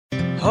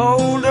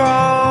Hold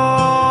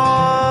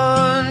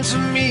on to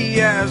me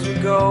as we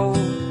go,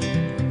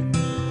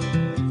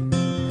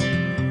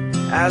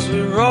 as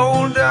we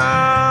roll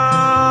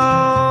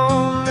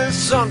down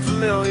this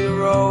unfamiliar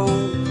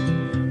road.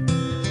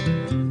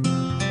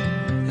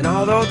 And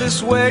although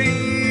this wave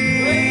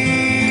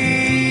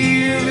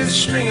is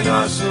stringing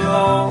us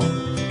along,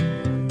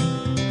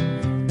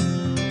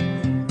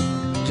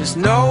 just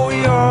know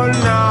you're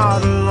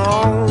not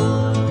alone,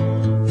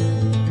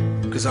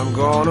 'cause I'm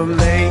gonna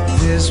make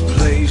this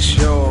place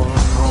your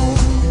home.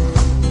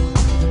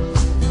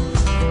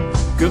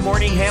 Good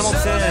morning,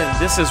 Hamilton.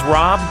 This is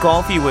Rob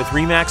Golfi with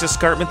Remax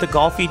Escarpment, the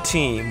Golfi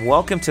team.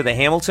 Welcome to the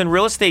Hamilton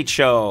Real Estate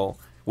Show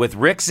with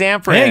Rick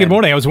Zamperin. Hey, good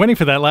morning. I was waiting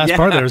for that last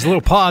part. There was a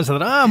little pause. I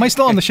thought, am I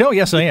still on the show?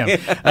 Yes, I am.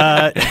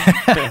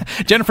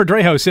 Jennifer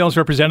Drehouse, sales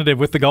representative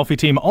with the Golfi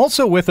team,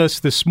 also with us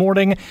this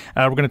morning.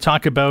 We're going to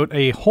talk about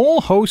a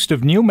whole host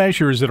of new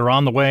measures that are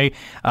on the way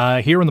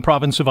here in the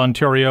province of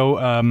Ontario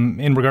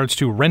in regards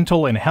to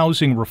rental and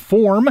housing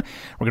reform.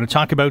 We're going to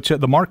talk about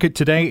the market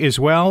today as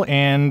well,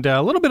 and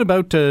a little bit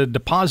about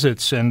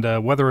deposits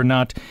and whether or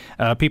not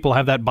people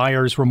have that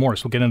buyer's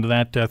remorse. We'll get into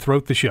that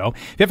throughout the show.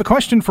 If you have a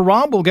question for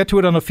Rob, we'll get to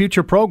it on a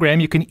future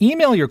program. You can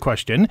email your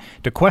question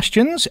to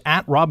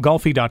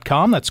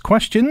questions@robgolfi.com. That's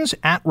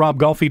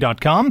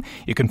questions@robgolfi.com.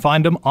 You can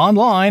find them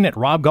online at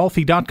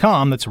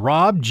robgolfi.com. That's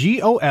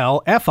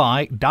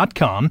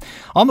robgolfi.com.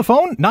 On the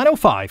phone,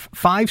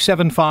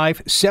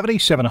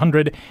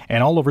 905-575-7700.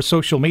 And all over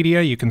social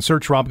media, you can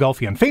search Rob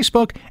Golfi on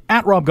Facebook,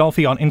 @Rob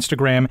Golfi on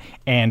Instagram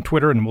and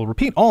Twitter, and we'll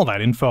repeat all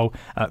that info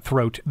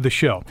throughout the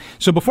show.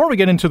 So before we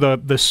get into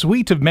the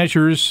suite of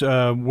measures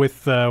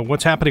with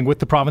what's happening with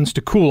the province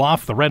to cool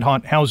off the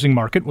red-hot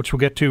housing market, which we'll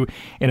get to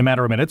in a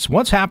matter of minutes.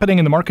 What's happening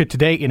in the market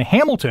today in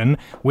Hamilton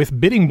with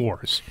bidding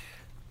wars?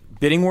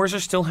 Bidding wars are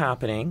still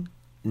happening,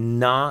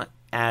 not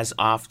as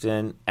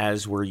often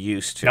as we're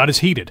used to. Not as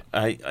heated.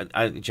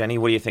 Jenny,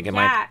 what do you think?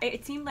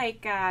 It seemed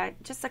like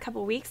just a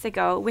couple weeks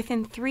ago,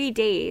 within 3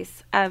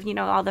 days of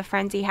all the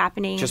frenzy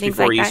happening, just things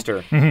before like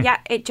Easter. That, yeah,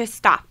 it just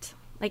stopped.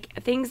 Like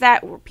things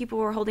that people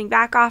were holding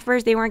back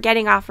offers, they weren't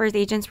getting offers.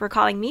 Agents were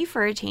calling me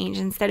for a change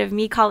instead of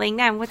me calling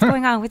them. What's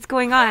going on? What's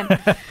going on?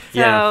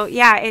 So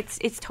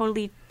it's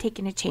totally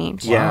taken a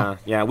change. Yeah,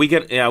 wow. We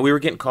were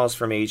getting calls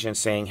from agents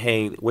saying,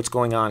 "Hey, what's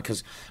going on?"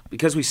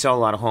 Because we sell a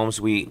lot of homes,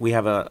 we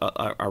have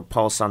our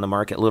pulse on the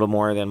market a little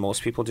more than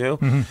most people do.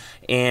 Mm-hmm.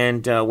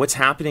 And what's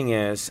happening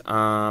is,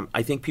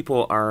 I think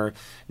people are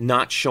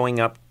not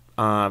showing up,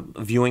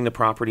 viewing the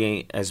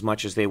property as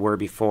much as they were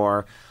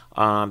before.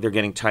 They're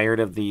getting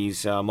tired of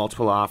these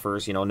multiple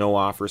offers, no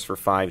offers for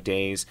 5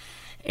 days.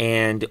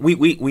 And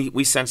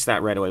we sense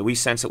that right away. We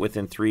sense it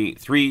within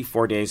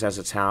 4 days as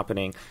it's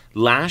happening.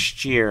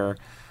 Last year,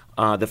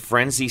 the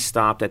frenzy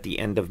stopped at the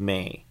end of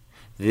May.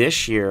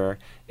 This year,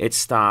 it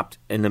stopped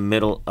in the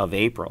middle of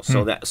April.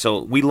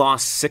 So we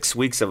lost 6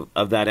 weeks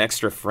of that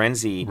extra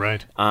frenzy,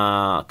 right,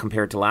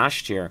 compared to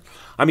last year.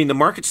 I mean, the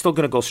market's still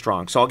going to go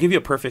strong. So I'll give you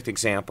a perfect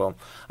example.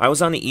 I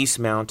was on the East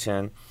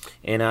Mountain,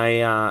 and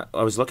I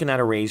was looking at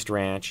a raised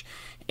ranch.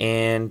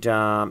 And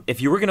if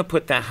you were going to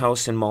put that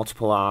house in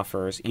multiple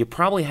offers, you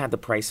probably had to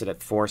price it at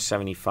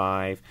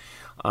 $475.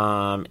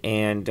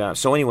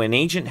 So anyway, an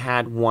agent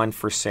had one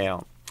for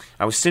sale.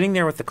 I was sitting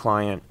there with the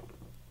client.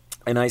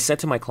 And I said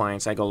to my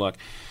clients, I go, look,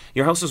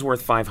 your house is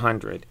worth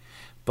 $500,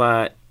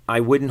 but I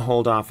wouldn't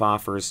hold off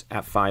offers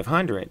at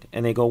 $500.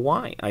 And they go,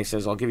 why? I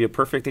says, I'll give you a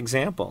perfect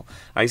example.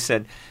 I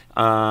said,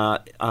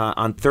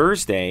 on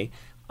Thursday,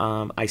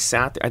 I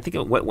sat there, I think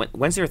it was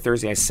Wednesday or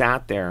Thursday, I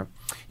sat there,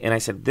 and I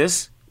said,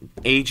 this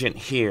agent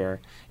here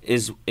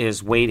is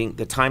waiting.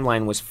 The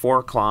timeline was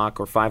 4 o'clock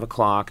or 5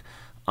 o'clock,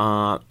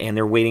 and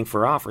they're waiting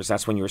for offers.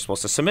 That's when you were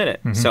supposed to submit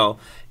it. Mm-hmm. So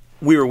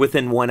we were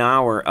within 1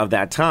 hour of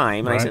that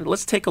time. And I said,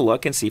 let's take a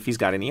look and see if he's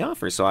got any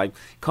offers. So I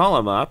call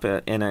him up,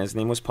 and his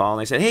name was Paul.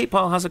 And I said, hey,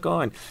 Paul, how's it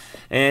going?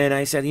 And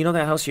I said,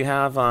 that house you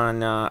have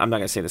on, I'm not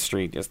going to say the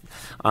street, just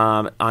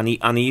on the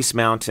East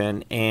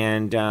Mountain.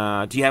 And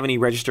do you have any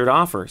registered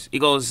offers? He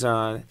goes,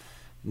 no.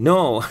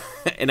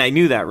 And I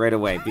knew that right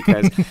away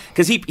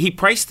because he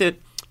priced it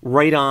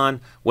right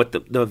on what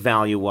the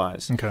value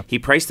was. Okay. He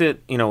priced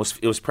it, it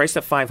was priced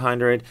at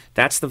 $500.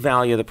 That's the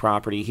value of the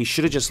property. He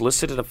should have just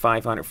listed it at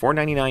 $500,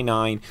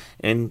 $499.9,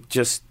 and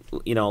just,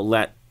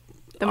 let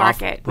the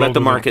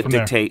market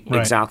dictate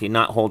exactly,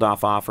 not hold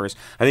off offers.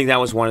 I think that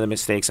was one of the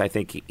mistakes I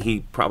think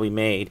he probably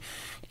made.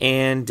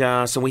 And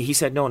so he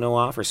said, no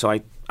offer. So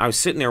I was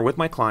sitting there with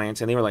my clients,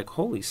 and they were like,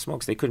 holy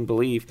smokes, they couldn't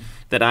believe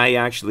that I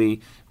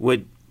actually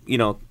would,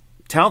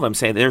 tell them,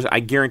 say, I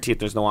guarantee it,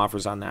 there's no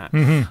offers on that.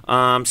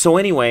 Mm-hmm. So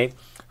anyway,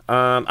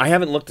 I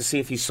haven't looked to see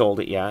if he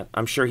sold it yet.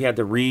 I'm sure he had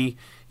to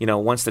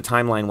once the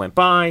timeline went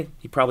by,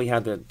 he probably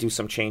had to do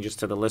some changes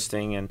to the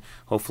listing, and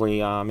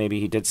hopefully maybe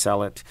he did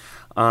sell it.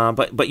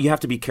 But you have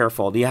to be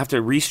careful. You have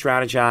to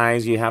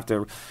re-strategize. You have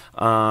to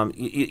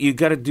you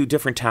got to do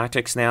different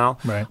tactics now.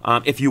 Right.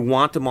 If you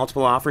want the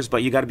multiple offers,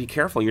 but you got to be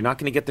careful. You're not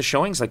going to get the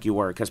showings like you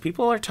were because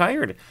people are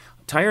tired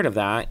tired of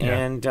that,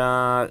 and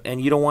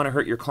you don't want to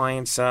hurt your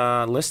client's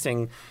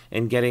listing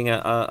and getting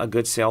a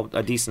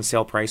decent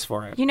sale price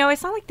for it.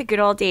 It's not like the good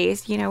old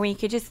days, when you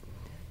could just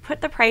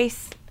put the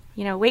price,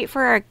 wait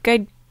for a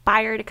good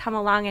buyer to come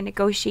along and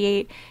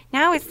negotiate.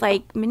 Now it's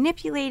like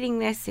manipulating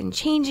this and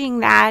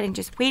changing that and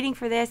just waiting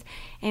for this,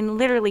 and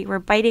literally we're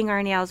biting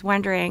our nails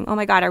wondering, oh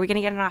my God, are we going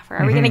to get an offer?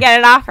 Are we going to get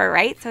an offer,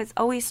 right? So it's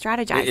always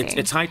strategizing.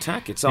 It's high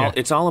tech.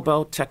 It's all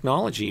about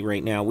technology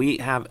right now. We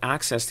have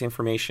access to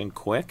information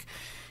quick,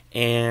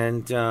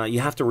 and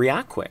you have to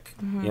react quick,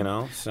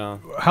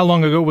 so. How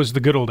long ago was the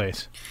good old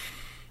days?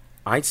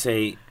 I'd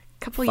say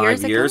couple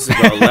 5 years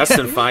ago, less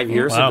than 5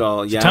 years Wow.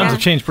 ago. Yeah, Times have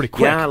changed pretty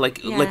quick. Yeah,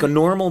 like a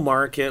normal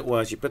market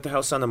was you put the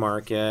house on the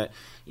market,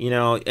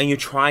 and you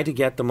try to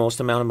get the most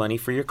amount of money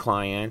for your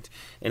client,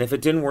 and if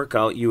it didn't work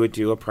out, you would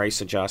do a price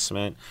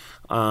adjustment,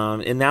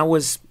 and that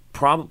was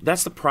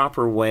that's the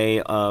proper way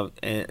of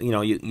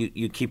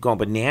you keep going.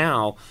 But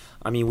now,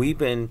 we've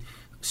been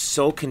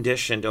so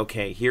conditioned.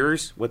 Okay,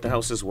 here's what the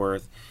house is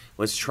worth.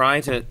 Let's try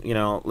to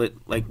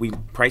we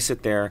price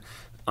it there.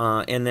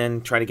 And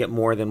then try to get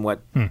more than what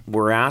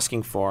we're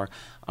asking for.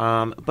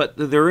 But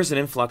there is an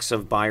influx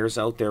of buyers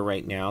out there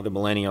right now, the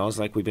millennials,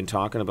 like we've been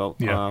talking about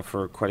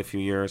for quite a few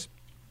years.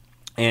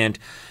 And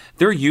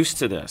they're used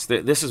to this.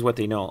 This is what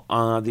they know.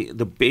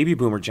 The baby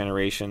boomer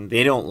generation,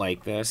 they don't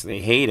like this. They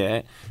hate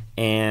it.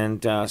 And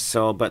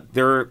but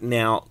they're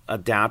now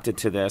adapted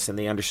to this, and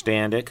they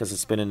understand it because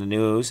it's been in the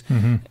news.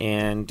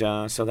 And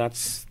so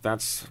that's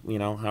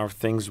how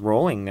things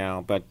rolling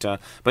now. But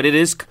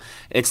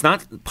it's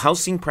not,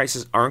 housing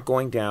prices aren't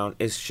going down.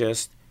 It's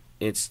just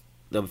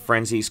the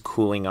frenzy's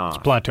cooling off.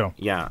 It's plateau.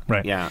 Yeah.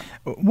 Right. Yeah.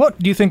 What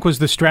do you think was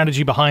the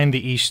strategy behind the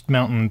East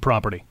Mountain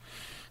property?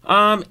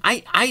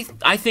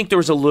 I think there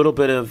was a little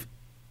bit of.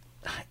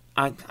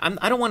 I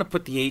don't want to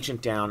put the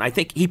agent down. I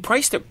think he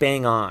priced it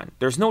bang on.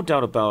 There's no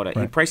doubt about it.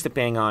 Right. He priced it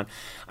bang on.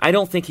 I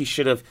don't think he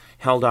should have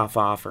held off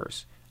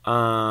offers.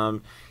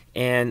 And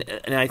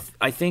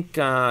I think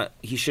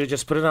he should have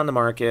just put it on the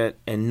market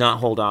and not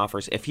hold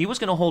offers. If he was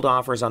going to hold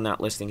offers on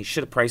that listing, he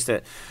should have priced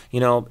it,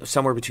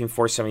 somewhere between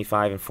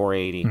 $475 and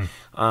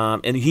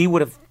 $480. And he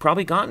would have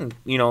probably gotten,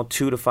 2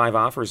 to 5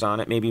 offers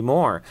on it, maybe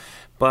more.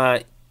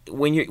 But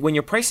when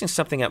you're pricing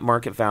something at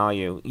market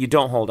value, you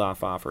don't hold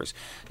off offers.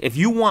 If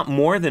you want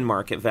more than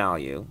market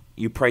value,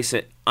 you price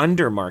it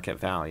under market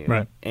value,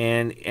 right?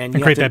 And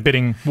create that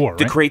bidding war.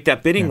 To create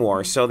that bidding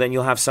war, so then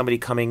you'll have somebody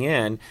coming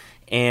in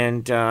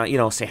and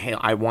say, hey,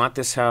 I want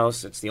this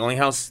house. It's the only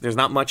house. There's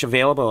not much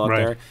available out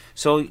there.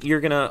 So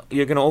you're gonna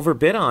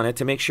overbid on it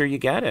to make sure you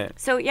get it.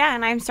 So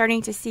and I'm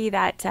starting to see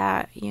that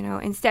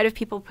instead of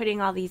people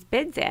putting all these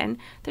bids in,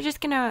 they're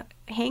just gonna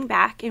hang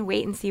back and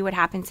wait and see what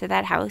happens to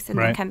that house, and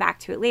then come back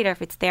to it later.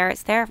 If it's there,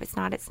 it's there. If it's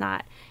not, it's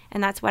not.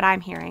 And that's what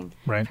I'm hearing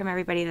from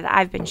everybody that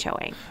I've been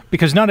showing.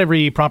 Because not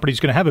every property is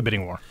going to have a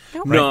bidding war.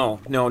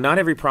 Nope. No, not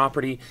every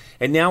property.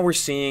 And now we're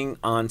seeing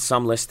on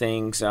some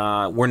listings,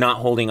 we're not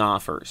holding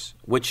offers,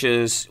 which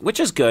is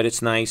good.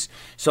 It's nice.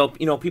 So,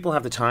 people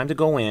have the time to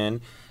go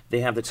in. They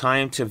have the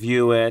time to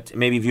view it,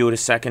 maybe view it a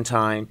second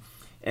time,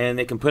 and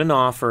they can put an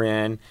offer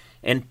in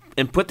and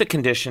put the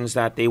conditions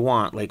that they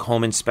want, like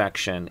home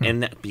inspection.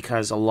 And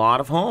because a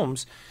lot of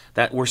homes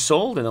that were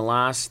sold in the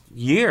last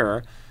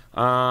year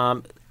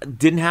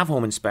didn't have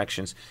home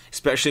inspections,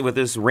 especially with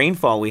this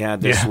rainfall we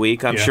had this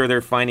week. I'm sure they're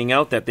finding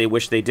out that they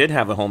wish they did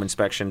have a home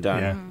inspection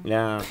done.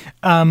 Yeah.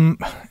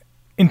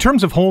 In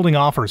terms of holding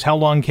offers, how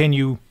long can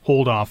you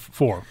hold off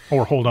for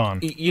or hold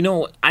on?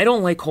 I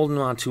don't like holding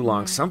on too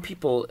long. Some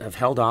people have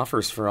held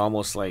offers for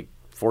almost like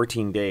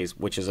 14 days,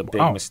 which is a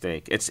big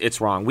mistake.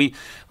 It's wrong.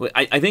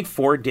 I think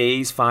 4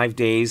 days, 5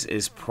 days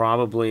is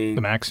probably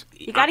the max.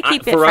 You got to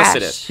keep it for fresh. us.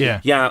 It is.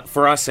 Yeah.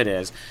 For us, it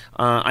is.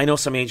 I know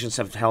some agents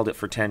have held it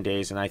for 10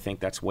 days, and I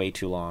think that's way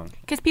too long.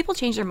 Because people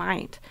change their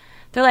mind.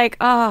 They're like,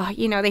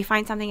 they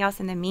find something else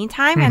in the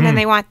meantime, and then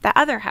they want the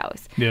other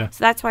house. Yeah.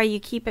 So that's why you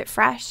keep it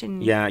fresh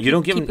and you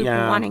don't give keep them.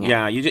 people wanting it.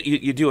 Yeah,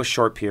 you do a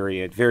short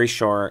period, very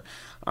short,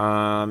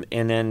 and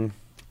then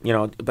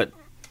but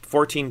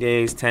 14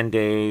 days, 10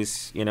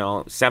 days,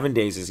 7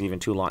 days is even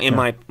too long, in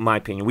my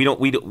opinion. We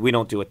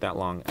don't do it that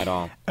long at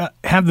all.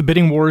 Have the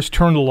bidding wars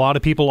turned a lot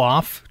of people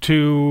off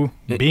to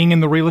being in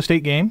the real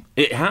estate game?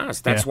 It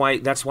has. That's why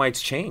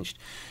it's changed,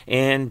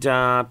 and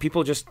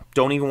people just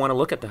don't even want to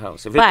look at the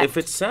house. If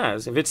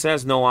it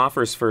says no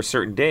offers for a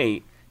certain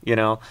date,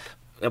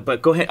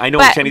 But go ahead. I know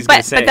what Jenny's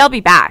going to say. But they'll be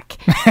back.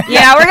 We're going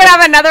to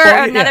have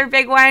another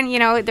big one.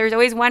 There's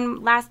always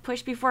one last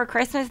push before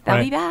Christmas.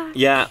 They'll be back.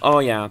 Yeah. Oh,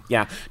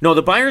 yeah. No,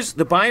 the buyers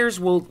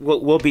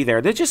will be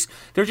there. They're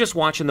just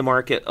watching the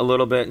market a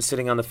little bit and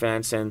sitting on the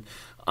fence and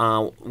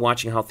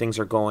watching how things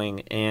are going.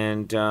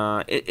 And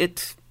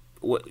it's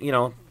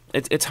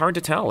hard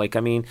to tell.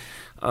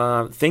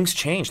 things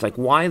change. Like,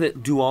 why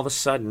do all of a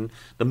sudden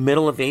the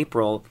middle of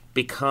April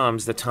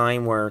becomes the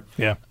time where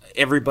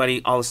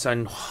everybody all of a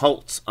sudden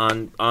halts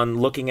on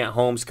looking at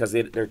homes because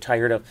they're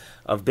tired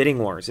of bidding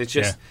wars. It's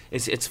just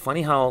it's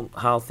funny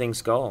how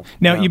things go.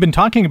 Now, you've been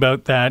talking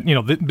about that,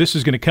 this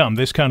is going to come.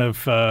 This kind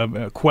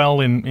of quell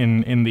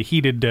in the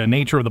heated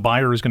nature of the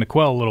buyer is going to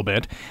quell a little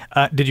bit.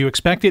 Did you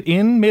expect it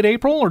in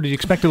mid-April, or did you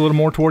expect it a little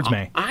more towards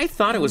May? I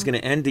thought it was going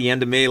to end the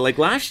end of May like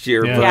last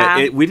year,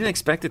 but we didn't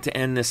expect it to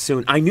end this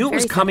soon. I knew it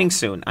was coming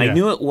soon. I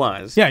knew it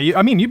was. Yeah,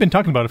 you've been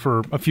talking about it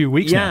for a few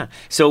weeks now.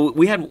 So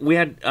we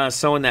had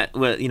someone that,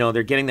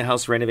 they're getting the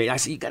house renovated. I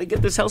said, you got to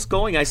get this house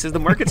going. I said, the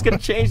market's going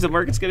to change. The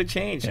market's going to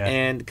change. Yeah.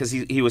 And because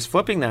he was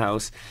flipping the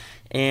house,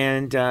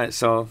 and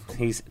so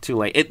he's too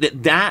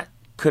late. That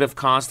could have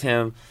cost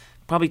him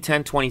probably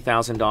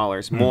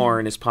 $10,000-$20,000 more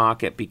in his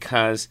pocket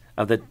because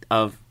of the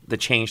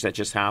change that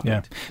just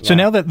happened. Yeah. So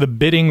now that the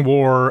bidding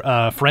war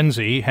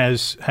frenzy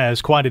has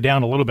quieted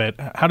down a little bit,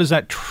 how does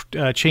that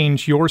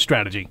change your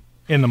strategy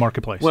in the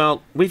marketplace?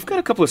 Well, we've got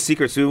a couple of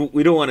secrets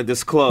we don't want to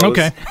disclose.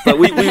 Okay. But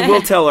we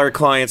will tell our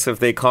clients if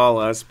they call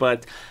us.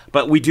 But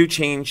we do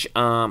change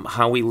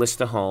how we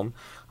list a home.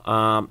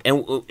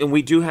 And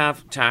we do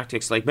have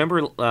tactics. Like,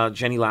 remember,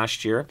 Jenny,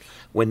 last year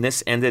when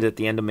this ended at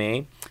the end of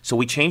May? So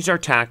we changed our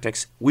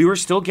tactics. We were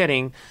still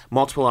getting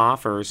multiple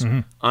offers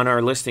on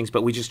our listings,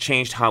 but we just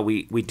changed how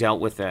we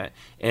dealt with it.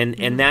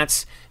 And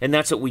that's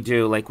what we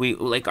do.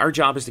 Like our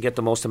job is to get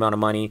the most amount of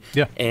money.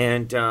 Yeah.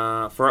 And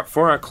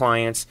for our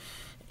clients,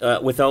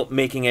 without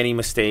making any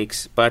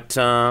mistakes, but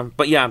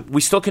yeah,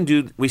 we still can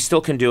do it,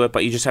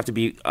 but you just have to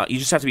be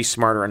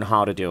smarter on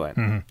how to do it.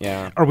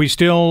 Yeah. Are we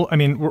still? I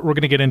mean, we're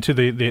going to get into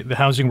the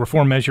housing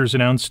reform measures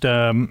announced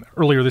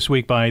earlier this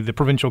week by the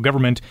provincial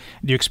government.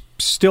 Do you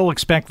still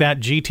expect that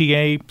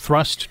GTA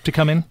thrust to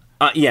come in?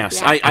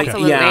 Yes,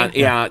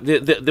 Yeah,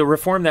 The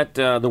reform that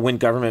the Wynne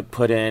government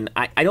put in,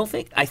 I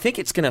think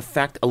it's going to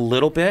affect a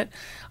little bit,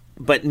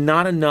 but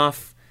not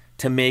enough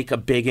to make a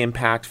big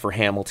impact for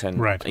Hamilton.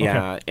 Right.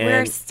 Yeah. Okay. And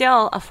we're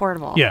still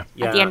affordable at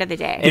the end of the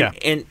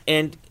day.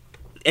 And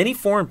any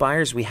foreign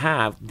buyers we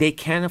have, they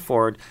can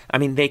afford. I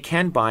mean, they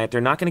can buy it. They're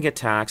not going to get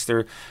taxed.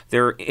 They're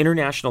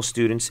international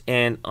students,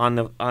 and on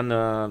the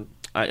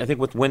I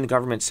think what Wynne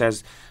government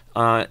says,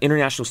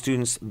 international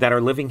students that are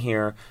living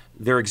here,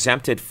 they're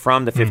exempted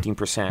from the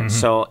 15%.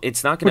 So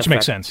it's not going to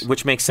makes sense.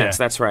 Which makes sense.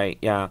 That's right.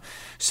 Yeah.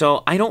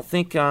 So I don't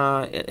think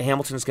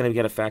Hamilton is going to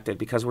get affected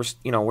because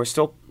we're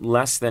still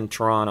less than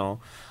Toronto.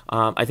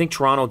 I think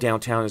Toronto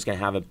downtown is going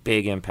to have a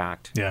big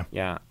impact. Yeah.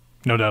 Yeah.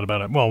 No doubt about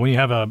it. Well, when you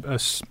have a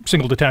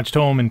single detached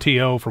home in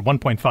TO for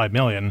 $1.5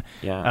 million,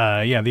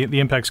 the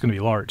impact's going to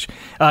be large.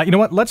 You know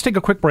what? Let's take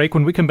a quick break.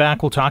 When we come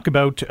back, we'll talk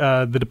about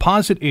the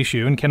deposit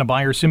issue, and can a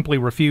buyer simply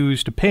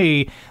refuse to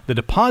pay the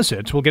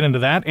deposit? We'll get into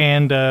that,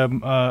 and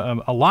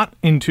a lot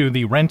into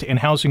the rent and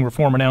housing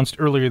reform announced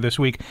earlier this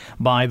week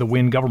by the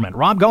Wynne government.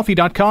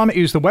 RobGolfi.com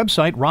is the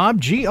website,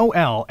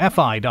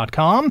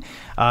 RobGolfi.com.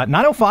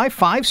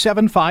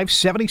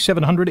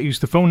 905-575-7700 is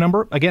the phone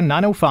number. Again,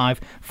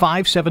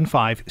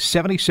 905-575-7700.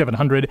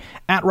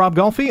 At Rob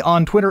Golfi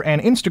on Twitter and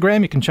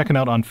Instagram. You can check him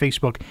out on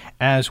Facebook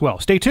as well.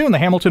 Stay tuned. The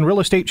Hamilton Real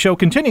Estate Show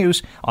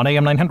continues on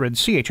AM 900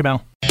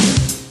 CHML.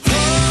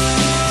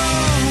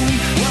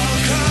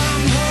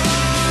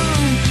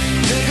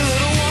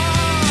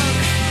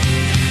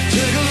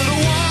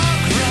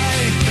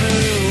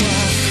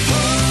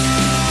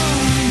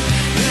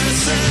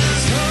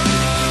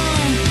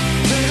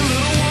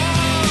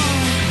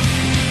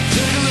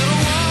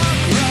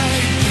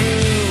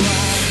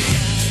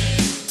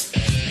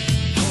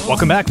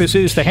 Welcome back. This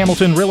is the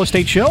Hamilton Real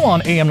Estate Show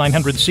on AM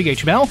 900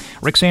 CHML.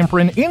 Rick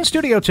Zamperin in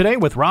studio today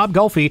with Rob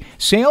Golfi,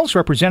 sales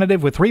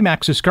representative with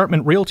Remax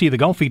Escarpment Realty, the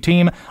Golfi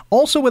team.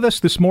 Also with us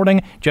this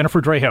morning,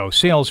 Jennifer Drejo,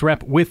 sales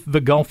rep with the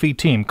Golfi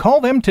team.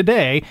 Call them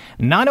today,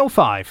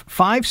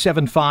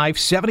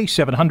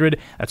 905-575-7700.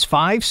 That's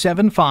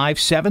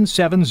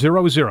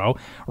 575-7700.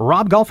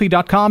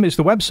 RobGolfi.com is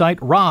the website,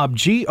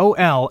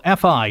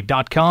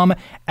 RobGolfi.com.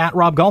 At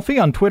Rob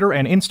Golfi on Twitter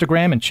and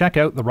Instagram, and check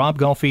out the Rob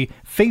Golfi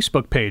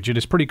Facebook page. It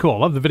is pretty cool. I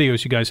love the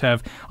videos you guys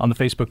have on the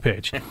Facebook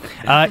page. You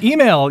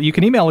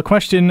can email a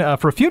question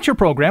for a future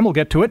program. We'll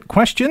get to it.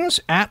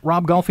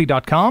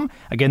 Questions@robgolfi.com.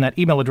 Again, that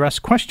email address,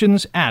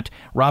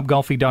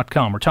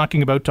 questions@robgolfi.com. We're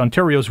talking about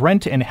Ontario's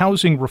rent and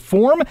housing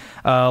reform,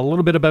 a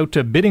little bit about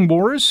bidding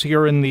wars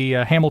here in the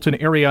Hamilton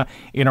area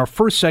in our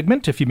first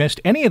segment. If you missed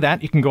any of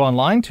that, you can go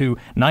online to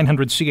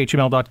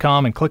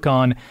 900chml.com and click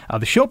on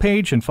the show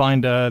page and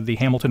find the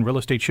Hamilton Real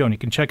Estate Show. And you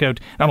can check out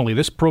not only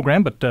this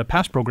program, but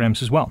past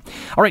programs as well.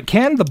 All right,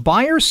 can the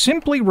buyer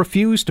simply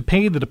refuse to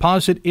pay the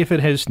deposit if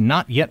it has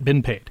not yet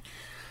been paid?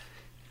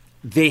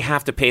 They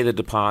have to pay the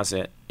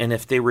deposit, and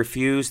if they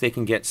refuse, they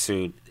can get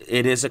sued.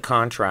 It is a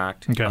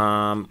contract. Okay.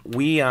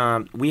 We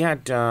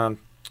had a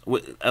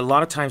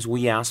lot of times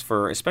we ask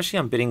for, especially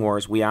on bidding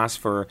wars, we ask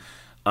for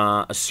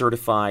a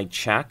certified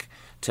check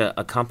to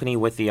accompany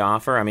with the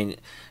offer. I mean,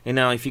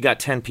 if you got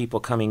 10 people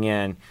coming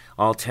in,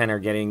 all 10 are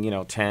getting,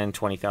 $10,000,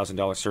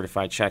 $20,000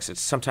 certified checks.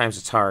 Sometimes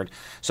it's hard.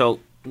 So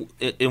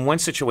in one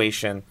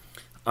situation,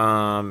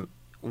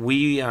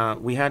 we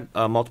had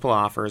multiple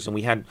offers, and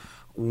we had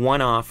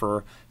one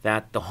offer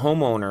that the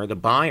homeowner, the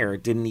buyer,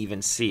 didn't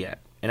even see it.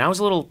 And I was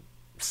a little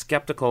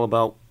skeptical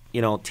about,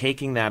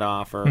 taking that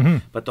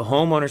offer. But the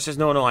homeowner says,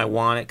 no, I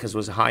want it because it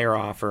was a higher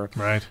offer.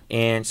 Right.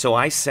 And so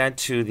I said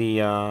to the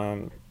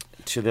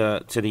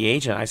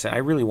agent, I said, I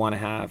really want to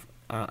have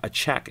a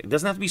check. It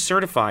doesn't have to be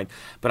certified,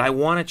 but I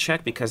want a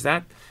check because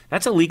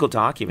that's a legal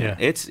document.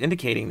 Yeah. It's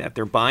indicating that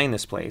they're buying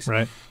this place.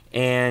 Right.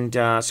 And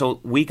so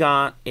we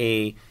got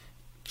a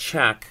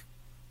check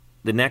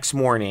the next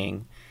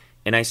morning,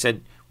 and I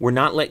said, we're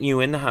not letting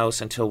you in the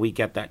house until we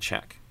get that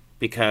check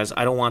because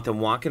I don't want them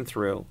walking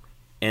through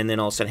and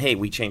then all of a sudden, hey,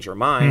 we changed our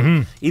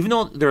mind. Even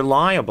though they're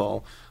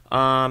liable,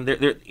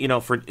 they're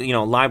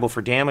liable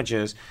for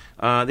damages.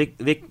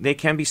 They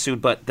can be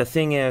sued, but the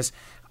thing is,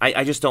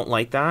 I just don't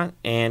like that.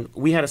 And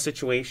we had a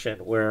situation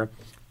where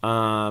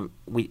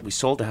we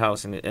sold the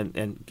house,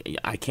 and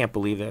I can't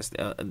believe this.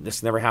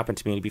 This never happened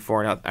to me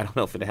before, and I don't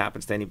know if it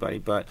happens to anybody,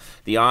 but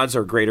the odds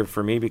are greater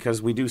for me because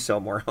we do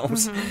sell more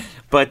homes.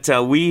 But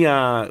we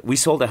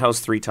sold a house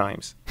 3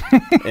 times,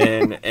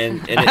 and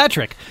a hat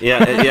trick.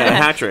 Yeah, a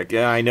hat trick.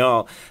 Yeah, I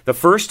know. The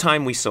first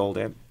time we sold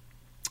it,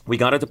 we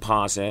got a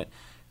deposit,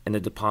 and the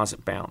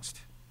deposit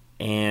bounced,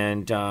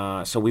 and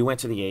so we went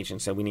to the agent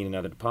and said we need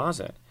another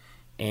deposit,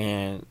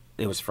 and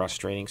it was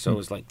frustrating. So it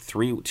was like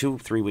 3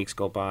 weeks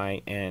go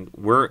by, and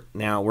we're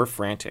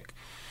frantic.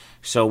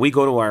 So we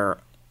go to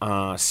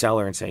our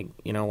seller and say,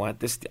 you know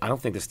what, I don't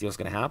think this deal's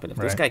going to happen. If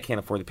this guy can't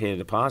afford to pay the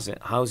deposit,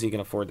 how is he going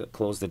to afford to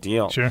close the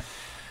deal? Sure.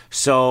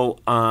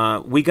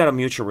 So we got a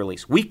mutual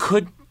release. We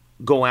could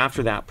go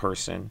after that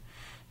person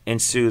and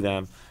sue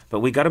them, but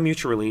we got a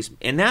mutual release.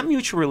 And that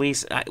mutual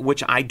release,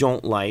 which I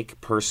don't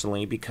like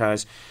personally,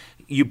 because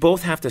you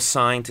both have to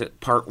sign to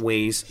part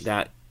ways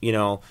that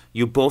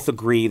you both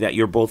agree that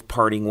you're both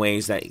parting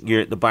ways, that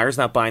the buyer's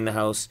not buying the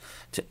house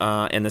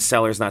and the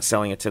seller's not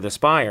selling it to this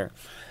buyer.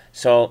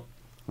 So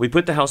we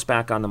put the house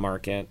back on the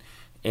market,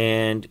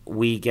 and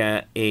we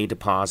get a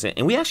deposit.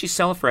 And we actually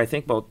sell it for, I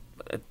think, about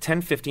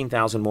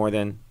 $10,000-$15,000 more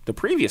than the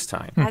previous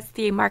time. That's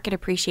the market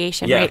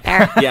appreciation right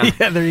there. Yeah,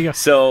 there you go.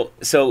 So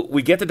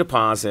we get the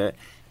deposit,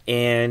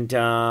 and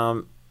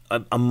a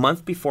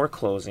month before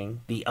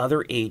closing, the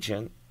other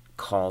agent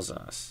calls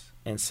us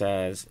and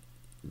says,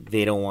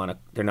 they're not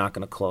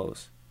going to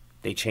close.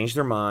 They changed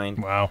their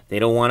mind. Wow. They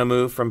don't want to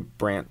move from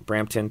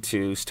Brampton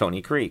to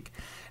Stony Creek.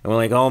 And we're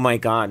like, oh my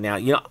God. Now,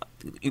 you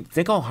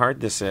think how hard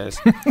this is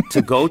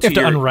to go to you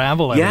have to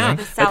unravel everything.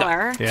 The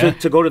seller.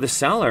 To go to the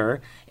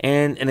seller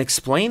and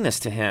explain this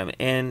to him.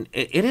 And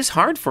it is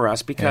hard for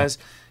us because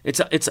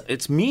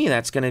it's me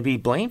that's going to be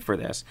blamed for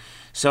this.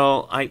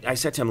 So I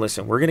said to him,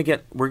 listen,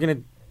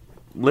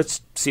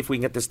 let's see if we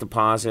can get this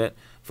deposit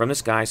from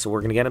this guy. So we're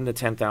going to get him the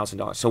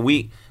 $10,000. So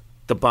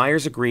the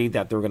buyers agreed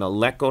that they were going to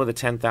let go of the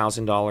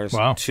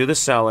 $10,000 to the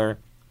seller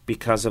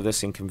because of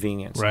this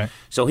inconvenience. Right.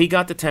 So he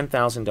got the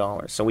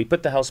 $10,000. So we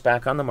put the house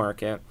back on the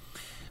market.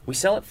 We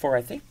sell it for,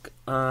 I think,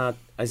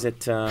 is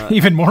it...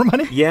 even more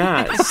money?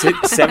 Yeah,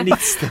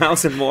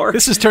 $70,000 more.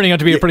 This is turning out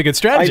to be a pretty good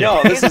strategy.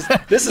 I know.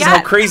 This is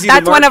how crazy the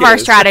market is. That's one of our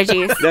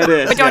strategies. That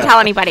is. But don't tell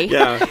anybody.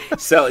 Yeah.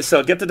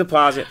 So get the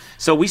deposit.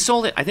 So we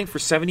sold it, I think, for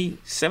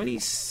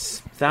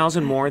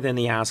 $70,000 more than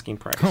the asking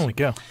price. Holy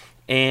cow.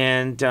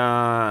 And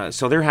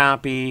so they're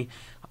happy,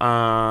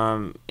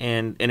 and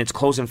it's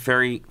closing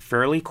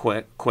fairly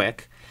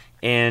quick.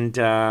 And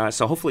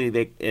so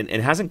hopefully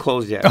it hasn't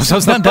closed yet. Oh, so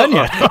it's not done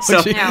yet.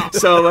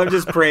 So I'm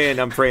just praying.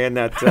 I'm praying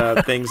that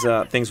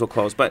things will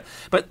close. But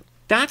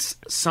that's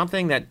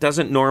something that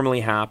doesn't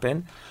normally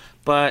happen.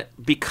 But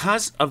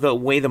because of the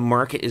way the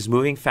market is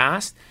moving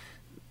fast,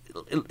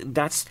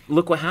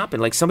 look what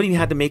happened. Like, somebody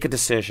had to make a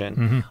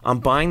decision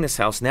on buying this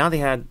house. Now they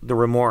had the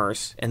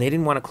remorse, and they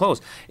didn't want to close.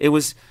 It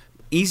was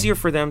easier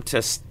for them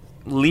to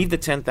leave the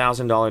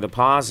 $10,000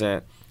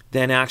 deposit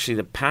than actually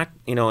to pack,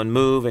 and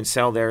move and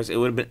sell theirs. It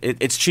would have been.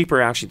 It's cheaper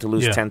actually to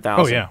lose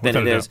 $10,000 than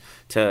it is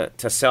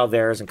to sell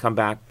theirs and come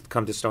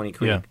to Stony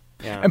Creek. Yeah.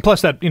 Yeah. And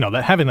plus that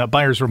having that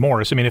buyer's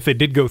remorse. I mean, if they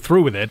did go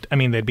through with it,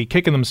 they'd be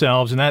kicking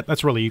themselves, and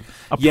that's really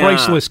a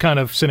priceless kind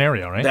of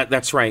scenario, right?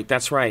 That's right.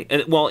 That's right.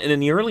 And, in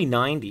the early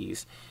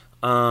 '90s,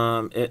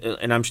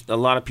 and a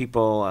lot of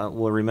people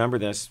will remember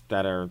this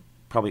that are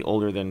probably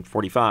older than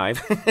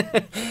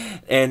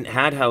 45, and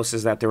had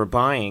houses that they were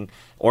buying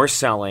or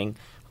selling.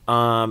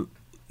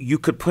 You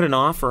could put an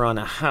offer on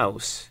a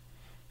house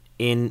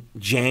in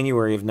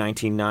January of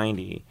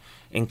 1990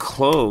 and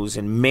close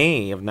in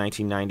May of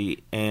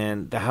 1990,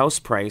 and the house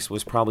price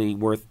was probably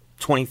worth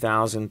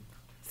 $20,000,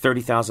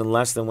 $30,000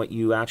 less than what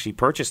you actually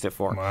purchased it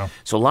for. Wow.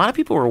 So a lot of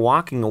people were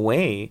walking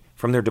away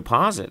from their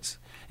deposits,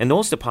 and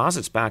those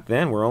deposits back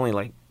then were only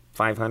like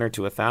 $500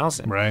 to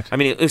 $1,000. Right.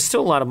 It was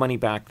still a lot of money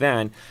back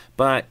then,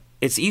 but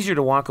it's easier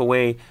to walk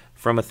away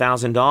from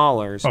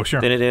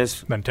 $1,000 than it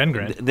is than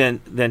 $10,000. Than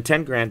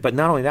 $10,000. But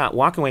not only that,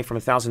 walking away from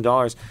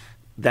 $1,000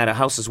 that a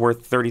house is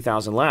worth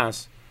 $30,000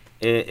 less,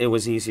 it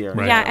was easier.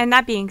 Right. Yeah, and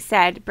that being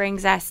said,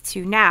 brings us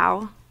to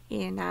now.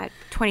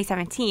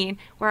 2017,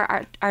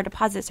 where our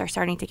deposits are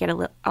starting to get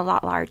a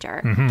lot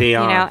larger. They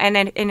are. You know,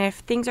 and if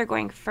things are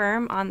going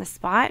firm on the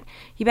spot,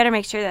 you better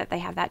make sure that they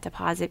have that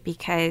deposit,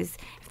 because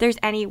if there's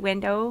any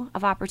window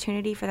of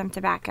opportunity for them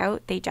to back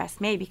out, they just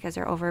may, because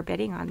they're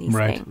overbidding on these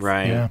things.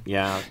 Right.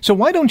 Yeah. So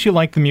why don't you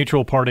like the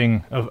mutual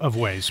parting of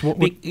ways?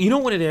 You know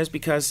what it is?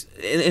 Because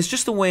it's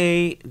just the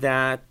way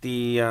that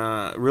the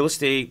real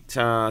estate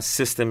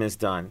system is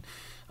done.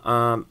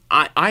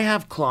 I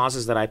have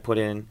clauses that I put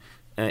in.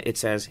 It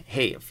says,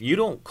 hey, if you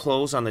don't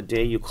close on the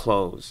day you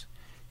close,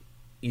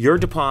 your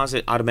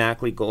deposit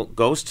automatically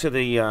goes to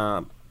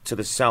the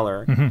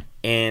seller,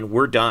 and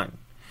we're done.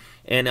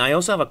 And I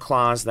also have a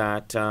clause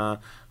that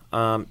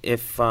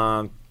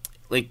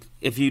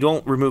if you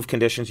don't remove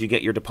conditions, you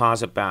get your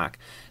deposit back,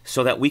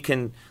 so that we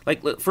can,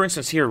 for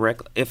instance here,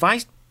 Rick, if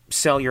I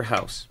sell your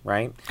house,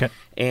 right,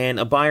 and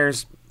a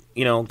buyer's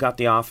got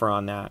the offer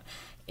on that,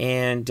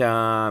 and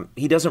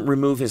he doesn't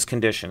remove his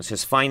conditions,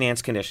 his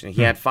finance condition.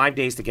 He had 5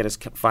 days to get his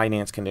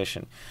finance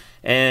condition,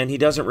 and he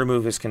doesn't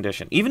remove his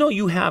condition. Even though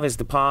you have his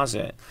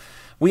deposit,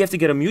 we have to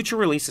get a mutual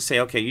release to say,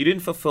 okay, you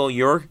didn't fulfill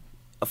your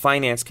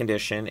finance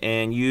condition,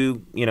 and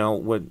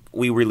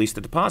we release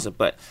the deposit.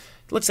 But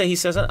let's say he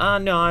says,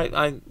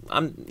 no,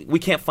 we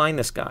can't find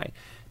this guy.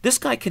 This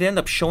guy could end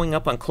up showing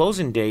up on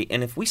closing date,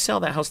 and if we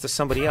sell that house to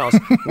somebody else,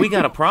 we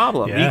got a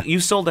problem. Yeah. You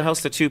sold the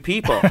house to two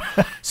people.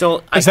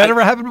 So has that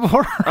ever happened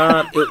before?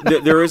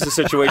 There is a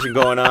situation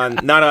going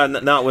on,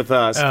 not with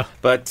us,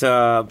 but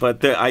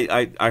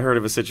I heard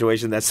of a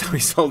situation that somebody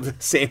sold the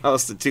same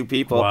house to two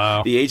people.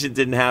 Wow. The agent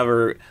didn't have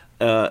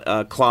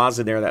a clause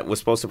in there that was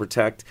supposed to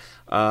protect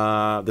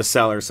the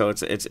seller, so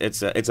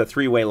it's a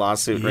three-way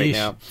lawsuit right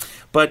now.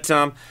 But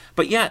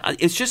yeah,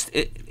 it's just.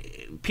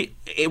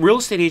 Real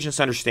estate agents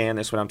understand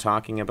this, what I'm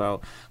talking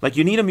about.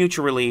 You need a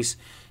mutual release,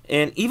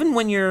 and even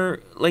when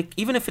you're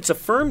even if it's a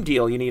firm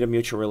deal, you need a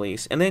mutual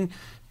release, and then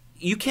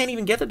you can't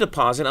even get the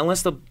deposit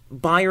unless the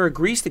buyer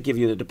agrees to give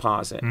you the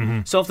deposit.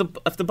 So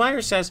if the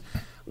buyer says,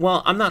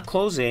 "Well, I'm not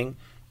closing,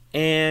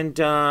 and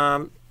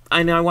I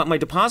want my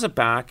deposit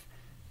back,"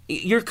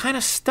 you're kind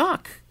of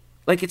stuck.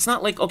 It's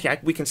not okay,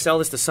 we can sell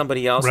this to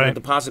somebody else, and the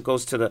deposit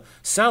goes to the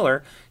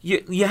seller.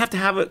 You have to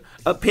have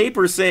a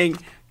paper saying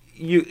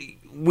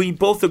we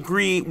both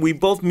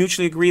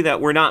mutually agree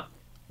that we're not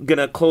going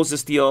to close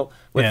this deal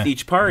with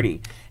each party.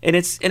 And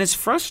it's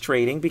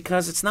frustrating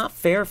because it's not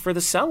fair for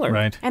the seller.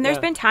 Right. And there's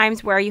been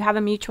times where you have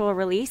a mutual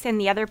release and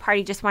the other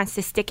party just wants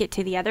to stick it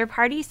to the other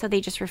party, so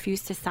they just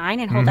refuse to sign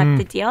and hold up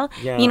the deal.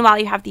 Yeah. Meanwhile,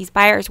 you have these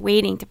buyers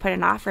waiting to put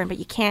an offer in, but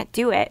you can't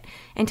do it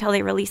until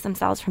they release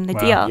themselves from the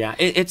deal. Yeah,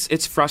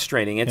 it's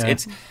frustrating.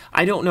 It's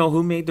I don't know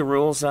who made the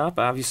rules up.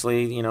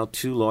 Obviously,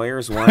 two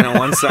lawyers, one on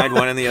one side,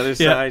 one on the other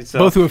side. So.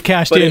 Both who have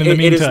cashed in the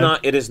meantime.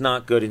 It is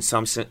not good in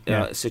some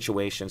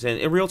situations,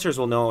 and realtors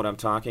will know what I'm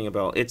talking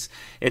about.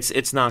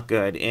 It's not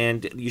good.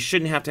 And you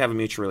shouldn't have to have a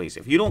mutual release.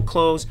 If you don't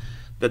close,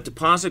 the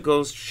deposit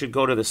should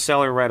go to the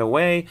seller right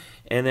away,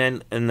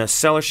 and the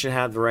seller should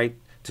have the right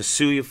to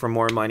sue you for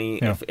more money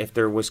if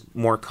there was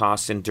more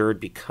costs endured,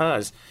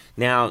 because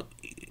now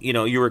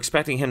you were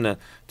expecting him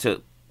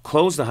to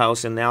close the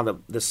house, and now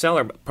the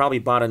seller probably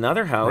bought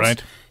another house,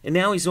 and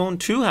now he's owned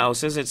two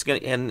houses.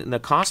 And the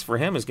cost for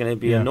him is going to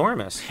be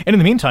enormous. And in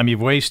the meantime,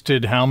 you've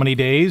wasted how many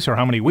days or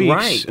how many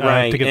weeks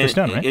to get this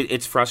done, right?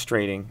 It's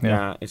frustrating.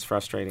 Yeah, it's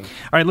frustrating. All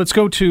right, let's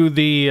go to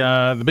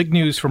the big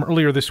news from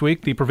earlier this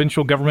week. The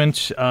provincial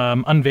government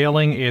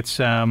unveiling its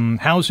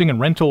housing and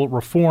rental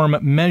reform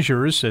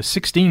measures,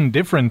 16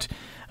 different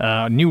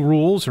new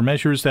rules or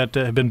measures that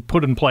have been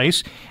put in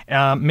place.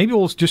 Maybe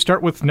we'll just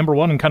start with number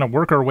one and kind of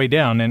work our way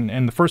down.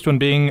 And the first one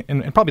being,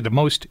 and probably the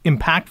most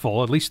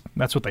impactful, at least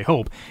that's what they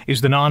hope,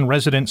 is the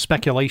non-resident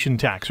speculation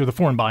tax, or the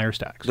foreign buyers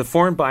tax. The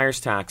foreign buyers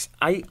tax.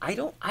 I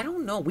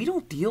don't know. We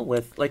don't deal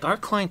with, our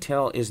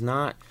clientele is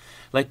not,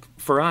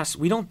 for us,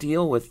 we don't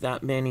deal with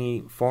that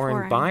many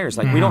foreign buyers.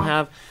 We don't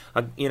have,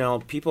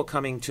 people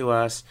coming to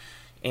us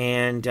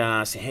and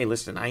say, hey,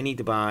 listen, I need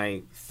to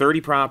buy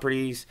 30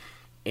 properties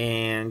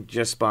and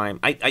just buy them.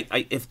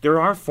 If there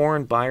are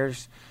foreign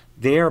buyers,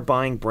 they are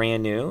buying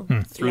brand new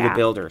through the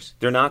builders.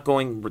 They're not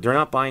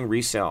buying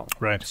resale.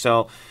 Right.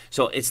 So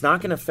it's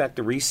not going to affect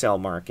the resale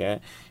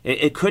market.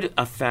 It could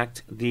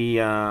affect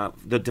the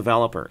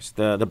developers,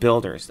 the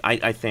builders,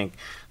 I think.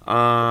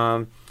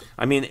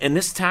 In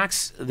this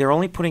tax, they're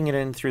only putting it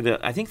in through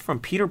I think from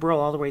Peterborough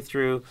all the way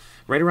through,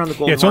 right around the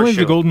Golden Horseshoe. Yeah, it's only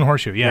the Golden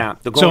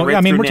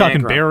Horseshoe, we're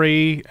talking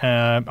Barrie,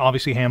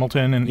 obviously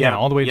Hamilton, and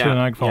all the way to the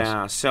Niagara Falls.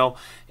 Yeah, so...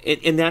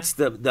 and that's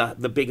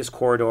the biggest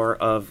corridor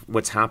of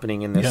what's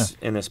happening in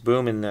this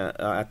boom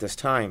at this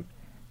time.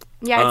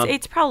 Yeah,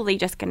 it's probably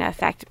just going to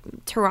affect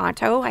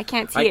Toronto. I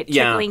can't see it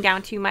trickling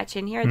down too much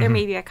in here. There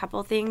may be a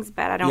couple things,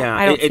 but I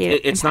don't see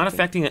it. It's not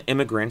affecting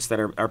immigrants that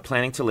are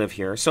planning to live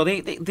here. So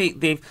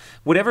they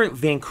whatever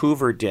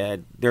Vancouver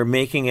did, they're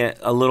making it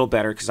a little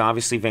better, because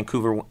obviously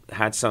Vancouver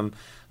had some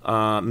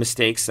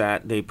mistakes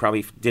that they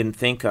probably didn't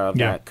think of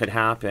that could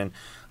happen.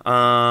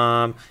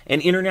 And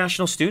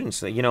international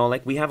students.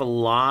 Like we have a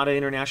lot of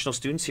international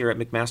students here at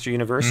McMaster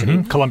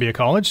University. Columbia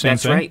College, same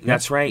That's thing. right.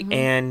 That's right.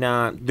 And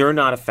they're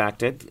not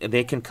affected.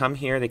 They can come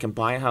here. They can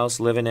buy a house,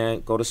 live in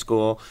it, go to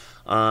school.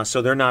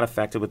 So they're not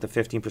affected with the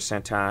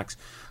 15% tax.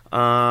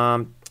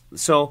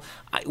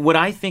 What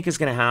I think is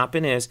going to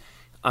happen is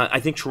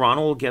I think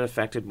Toronto will get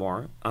affected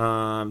more. People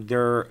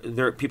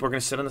are going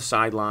to sit on the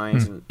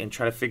sidelines and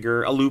try to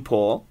figure a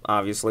loophole,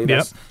 obviously.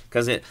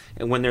 Because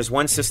when there's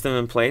one system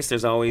in place,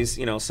 there's always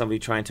somebody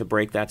trying to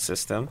break that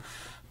system.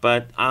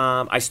 But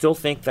I still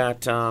think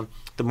that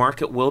the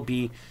market will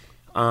be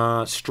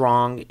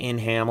strong in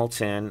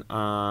Hamilton.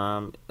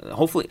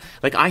 Hopefully,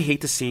 I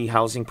hate to see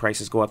housing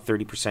prices go up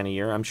 30% a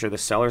year. I'm sure the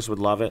sellers would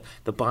love it.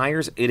 The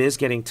buyers, it is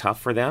getting tough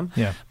for them.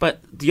 Yeah. But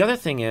the other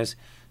thing is,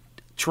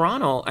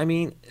 Toronto, I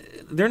mean,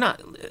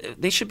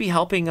 they should be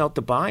helping out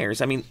the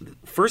buyers. I mean,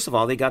 first of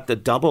all, they got the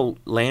double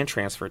land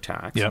transfer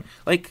tax. Yep.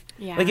 Like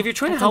if you're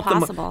trying to help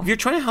them, if you're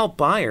trying to help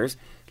buyers,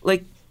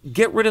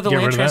 get rid of the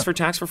land transfer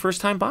tax for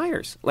first-time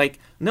buyers.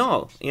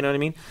 No, you know what I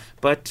mean?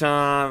 But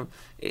they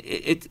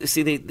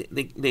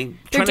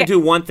trying to do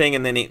one thing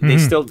and then they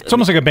still. It's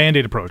almost like a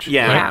Band-Aid approach.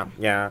 Yeah,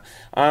 right?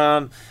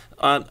 Yeah.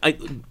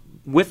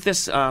 With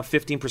this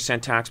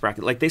 15% tax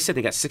bracket, like they said,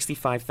 they got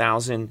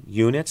 65,000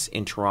 units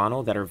in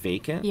Toronto that are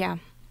vacant. Yeah.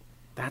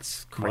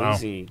 That's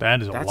crazy. Wow,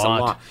 that is a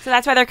lot. So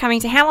that's why they're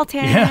coming to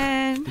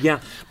Hamilton.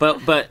 Yeah.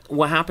 But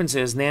what happens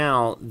is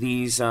now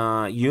these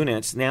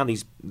units, can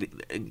you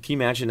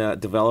imagine a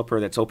developer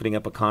that's opening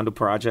up a condo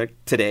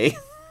project today?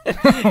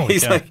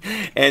 He's like,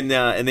 and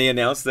they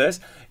announced this,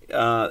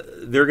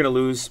 they're going to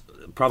lose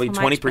probably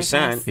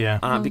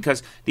 20%,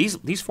 because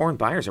these foreign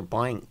buyers are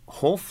buying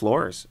whole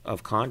floors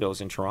of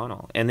condos in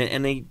Toronto, and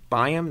they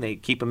buy them, they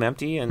keep them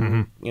empty,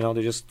 and they're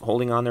just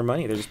holding on their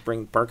money. They're just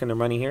parking their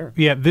money here.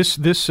 Yeah,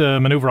 this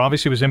maneuver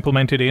obviously was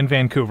implemented in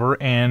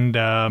Vancouver, and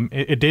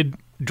it did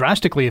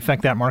drastically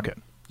affect that market.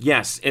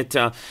 Yes, it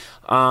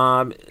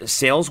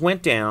sales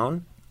went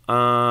down.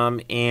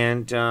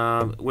 And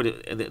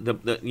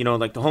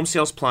the home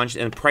sales plunged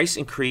and price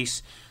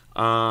increase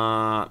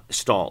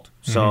stalled.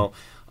 So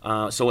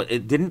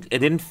it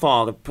didn't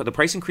fall. The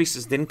price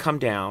increases didn't come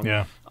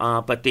down.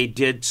 But they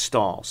did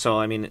stall. So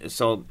I mean,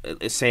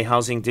 say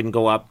housing didn't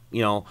go up,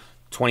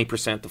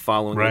 20% the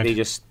following year.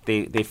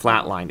 They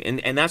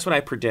flatlined, and that's what I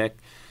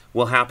predict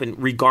will happen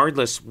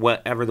regardless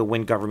whatever the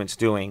Wynne government's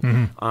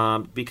doing,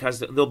 because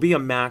there'll be a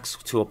max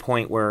to a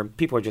point where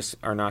people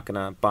are not going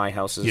to buy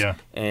houses,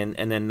 and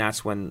then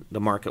that's when the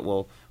market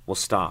will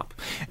stop.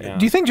 Yeah.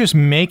 Do you think just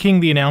making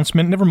the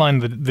announcement, never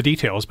mind the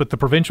details, but the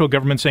provincial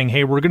government saying,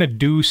 hey, we're going to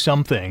do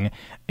something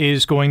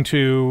is going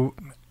to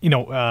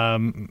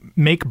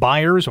make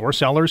buyers or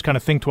sellers kind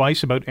of think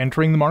twice about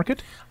entering the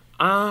market?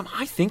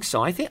 I think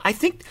so. I think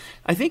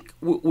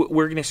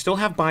we're going to still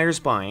have buyers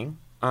buying.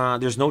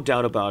 There's no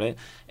doubt about it,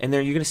 and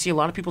you're going to see a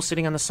lot of people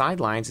sitting on the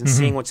sidelines and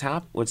seeing what's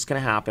going to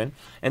happen,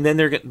 and then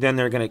they're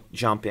going to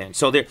jump in.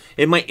 So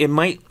it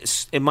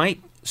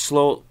might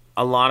slow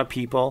a lot of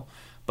people,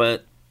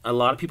 but a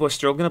lot of people are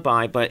still going to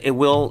buy. But it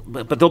will.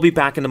 But they'll be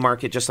back in the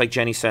market, just like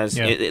Jenny says,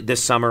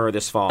 this summer or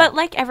this fall. But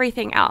like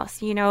everything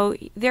else,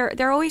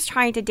 they're always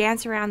trying to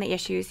dance around the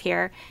issues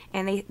here,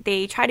 and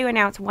they try to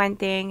announce one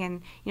thing,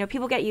 and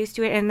people get used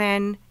to it, and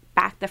then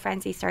the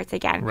frenzy starts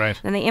again. Right.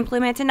 Then they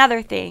implement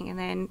another thing, and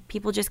then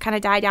people just kind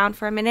of die down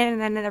for a minute, and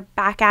then they're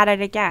back at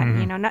it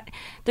again.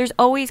 There's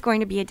always going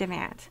to be a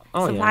demand,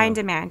 supply and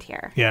demand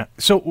here. Yeah.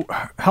 So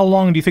how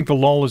long do you think the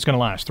lull is going to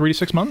last? 3 to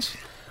 6 months?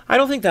 I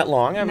don't think that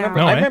long. I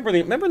remember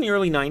in the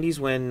early '90s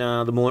when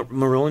the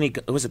Mulroney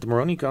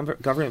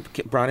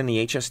government brought in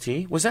the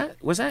HST. Was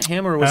that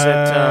him or was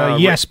it?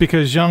 Yes,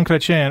 because Jean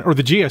Chrétien or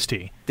the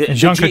GST.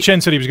 Jean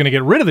Chrétien said he was going to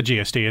get rid of the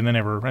GST, and then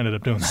never ended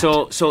up doing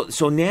that.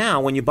 So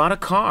now when you bought a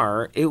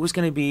car, it was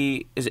going to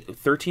be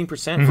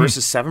 13%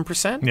 versus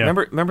 7%. Yeah.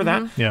 Remember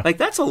that? Yeah.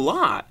 That's a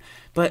lot.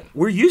 But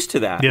we're used to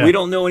that. Yeah. We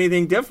don't know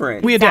anything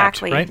different. We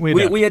adapt, right?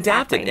 We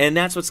adapted, and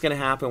that's what's going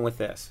to happen with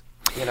this.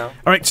 All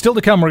right, still to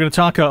come, we're going to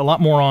talk a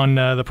lot more on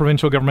the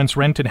provincial government's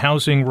rent and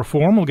housing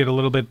reform. We'll get a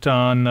little bit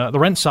on the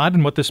rent side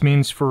and what this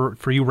means for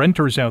you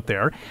renters out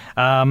there.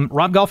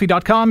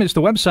 RobGolfi.com is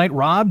the website,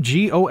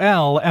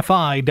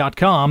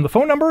 RobGolfi.com. The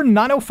phone number,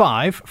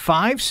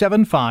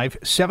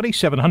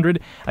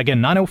 905-575-7700. Again,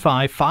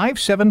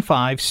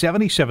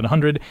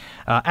 905-575-7700.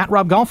 At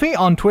Rob Golfi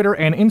on Twitter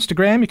and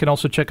Instagram. You can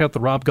also check out the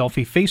Rob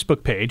Golfi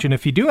Facebook page. And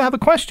if you do have a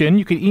question,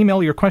 you can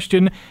email your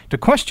question to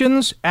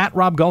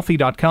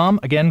questions@RobGolfi.com.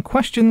 Again,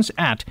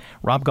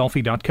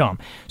 questions@RobGolfi.com.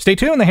 Stay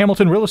tuned. The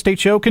Hamilton Real Estate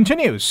Show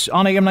continues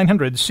on AM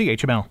 900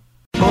 CHML.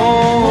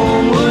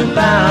 Homeward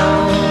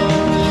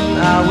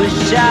bound, I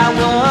wish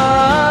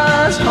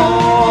I was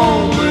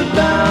homeward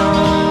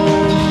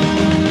bound.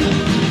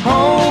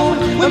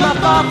 Home, where my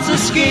thoughts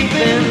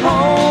escaping.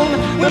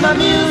 Home, where my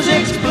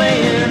music's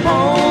playing.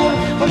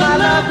 Home, where my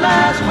love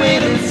lies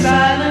waiting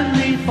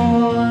silently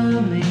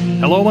for me.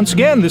 Hello once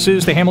again. This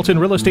is the Hamilton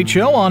Real Estate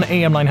Show on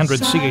AM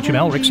 900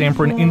 CHML. Rick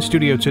Zamperin in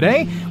studio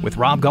today with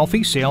Rob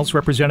Golfi, sales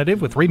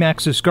representative with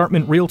RE/MAX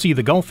Escarpment Realty,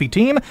 the Golfi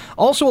team.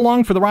 Also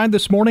along for the ride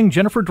this morning,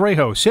 Jennifer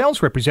Drejo,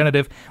 sales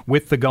representative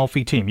with the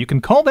Golfi team. You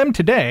can call them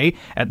today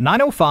at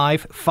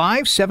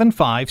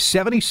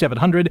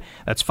 905-575-7700.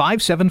 That's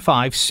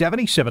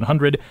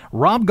 575-7700.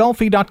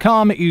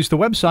 RobGolfi.com is the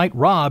website.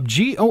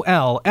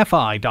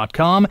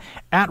 RobGolfi.com.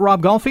 At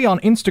Rob Golfi on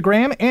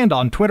Instagram and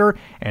on Twitter.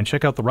 And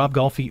check out the Rob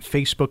Golfi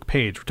Facebook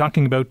page. We're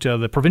talking about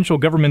the provincial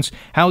government's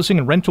housing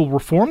and rental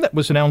reform that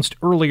was announced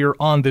earlier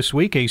on this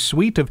week, a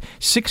suite of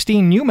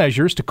 16 new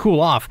measures to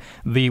cool off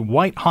the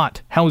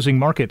white-hot housing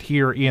market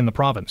here in the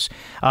province.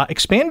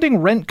 Expanding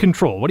rent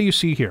control. What do you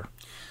see here?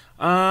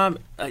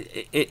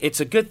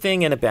 It's a good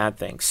thing and a bad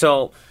thing.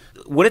 So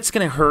what it's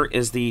going to hurt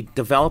is the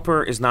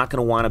developer is not going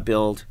to want to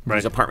build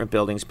these apartment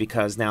buildings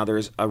because now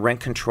there's a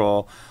rent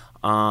control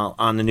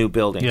on the new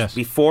buildings. Yes.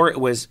 Before, it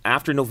was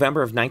after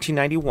November of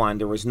 1991,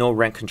 there was no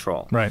rent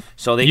control. Right.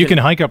 So you can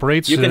hike up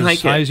rates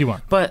as high as you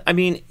want. But I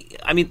mean,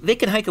 they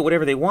can hike it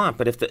whatever they want.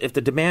 But if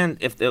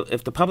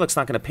the public's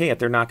not going to pay it,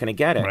 they're not going to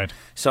get it. Right.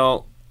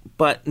 So,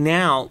 but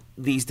now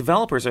these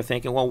developers are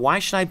thinking, well, why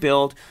should I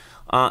build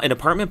an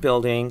apartment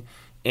building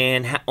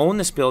and own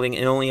this building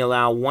and only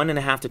allow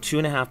 1.5% to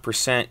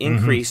 2.5%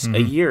 increase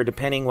a year,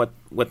 depending what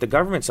the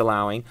government's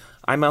allowing?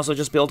 I might as well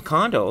just build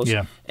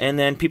condos, and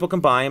then people can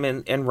buy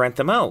them and rent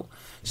them out.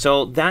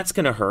 So that's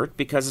going to hurt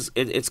because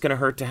it's going to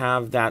hurt to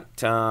have that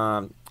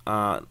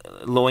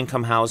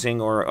low-income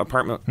housing or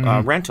apartment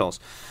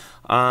rentals.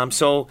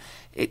 So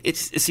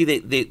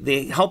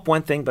they help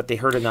one thing, but they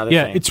hurt another thing.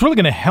 Yeah, it's really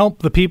going to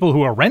help the people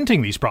who are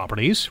renting these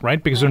properties,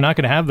 right? Because they're not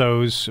going to have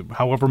those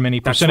however many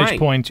percentage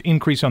point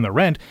increase on their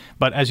rent.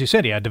 But as you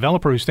said, a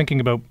developer who's thinking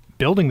about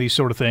building these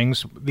sort of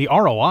things, the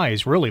ROI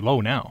is really low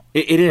now.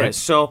 It is. Right?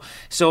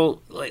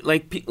 So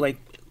like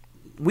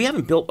we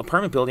haven't built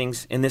apartment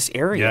buildings in this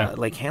area,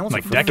 like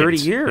Hamilton, for decades. 30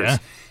 years. Yeah.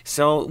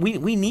 So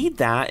we need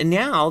that. And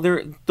now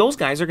those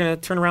guys are going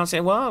to turn around and say,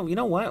 well, you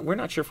know what? We're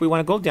not sure if we want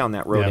to go down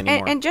that road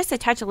anymore. And just to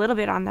touch a little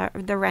bit on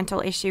the rental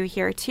issue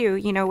here,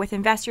 too, with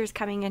investors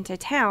coming into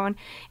town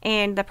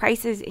and the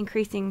prices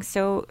increasing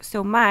so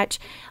much,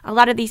 a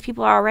lot of these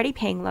people are already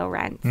paying low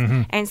rents.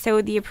 And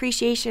so the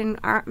appreciation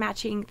aren't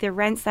matching the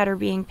rents that are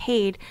being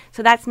paid.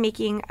 So that's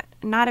making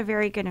not a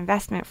very good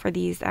investment for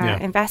these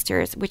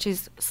investors, which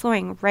is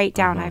slowing right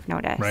down, I've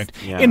noticed. Right.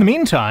 Yeah. In the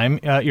meantime,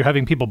 you're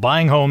having people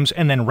buying homes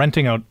and then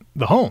renting out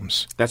the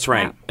homes. That's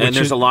right. Yeah. And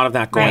there's a lot of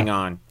that going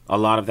on. A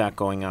lot of that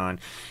going on.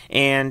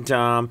 And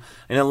a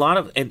lot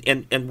of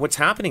and what's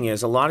happening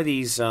is a lot of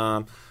these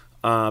people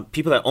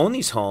that own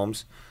these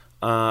homes,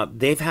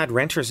 they've had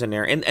renters in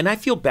there, and I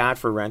feel bad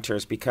for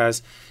renters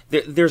because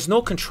there's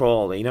no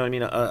control. You know what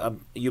I mean?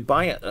 You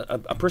buy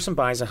a person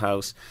buys a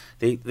house,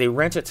 they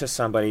rent it to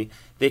somebody,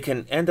 they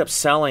can end up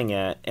selling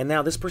it, and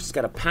now this person's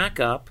got to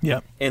pack up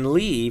and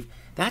leave.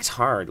 That's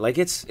hard. Like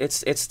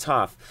it's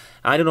tough.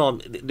 I don't know.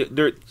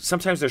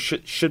 Sometimes there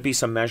should be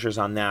some measures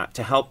on that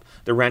to help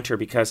the renter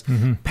because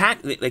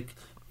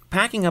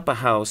packing up a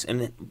house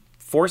and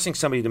forcing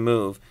somebody to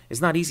move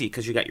is not easy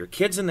because you got your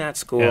kids in that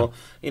school.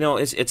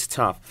 It's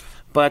tough.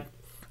 But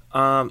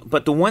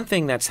the one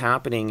thing that's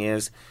happening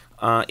is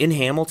in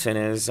Hamilton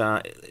is,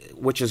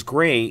 which is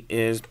great,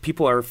 is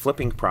people are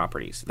flipping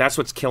properties. That's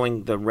what's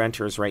killing the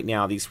renters right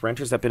now. These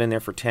renters that have been in there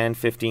for 10,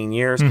 15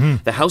 years,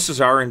 the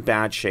houses are in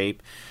bad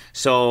shape.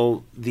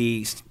 So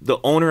the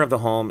owner of the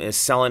home is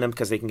selling them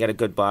because they can get a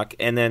good buck,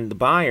 and then the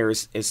buyer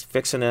is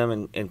fixing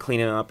them and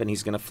cleaning them up, and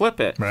he's going to flip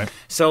it. Right.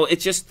 So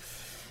it just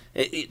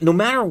no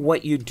matter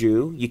what you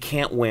do, you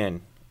can't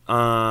win.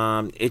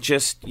 It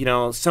just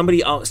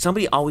somebody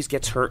always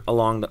gets hurt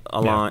along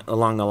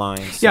the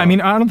line. So. Yeah, I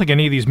mean, I don't think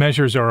any of these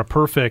measures are a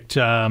perfect.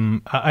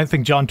 I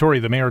think John Tory,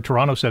 the mayor of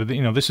Toronto, said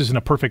this isn't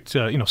a perfect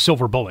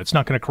silver bullet. It's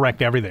not going to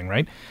correct everything,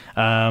 right?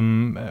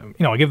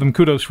 I give them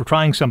kudos for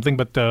trying something,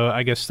 but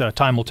I guess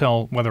time will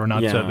tell whether or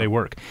not they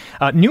work.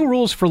 New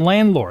rules for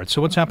landlords.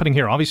 So what's happening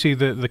here? Obviously,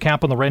 the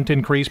cap on the rent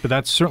increase, but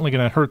that's certainly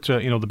going to hurt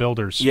the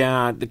builders.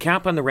 Yeah, the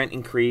cap on the rent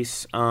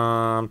increase.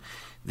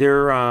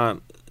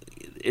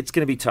 It's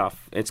going to be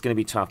tough. It's going to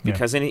be tough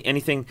because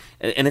anything,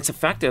 and it's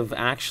effective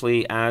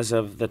actually as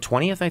of the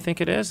 20th, I think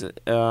it is,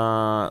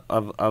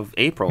 of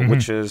April,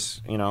 which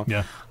is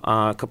a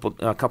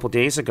couple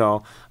days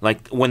ago.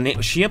 Like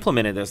when she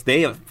implemented this,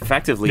 they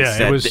effectively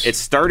said it's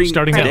starting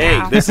today.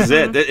 now. This is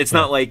it. It's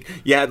not like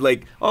you had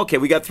okay,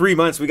 we got 3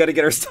 months, we got to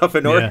get our stuff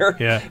in order.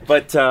 Yeah.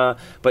 But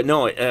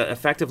no,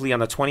 effectively on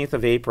the 20th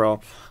of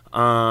April.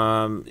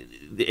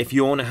 If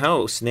you own a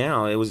house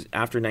now, it was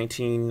after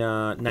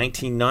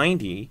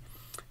 1990.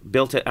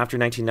 Built it after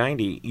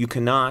 1990, you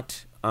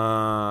cannot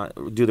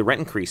do the rent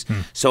increase.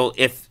 So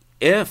if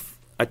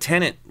a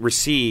tenant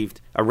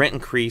received a rent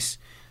increase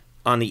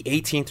on the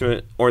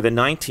 18th or the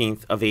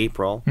 19th of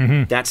April,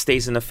 that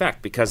stays in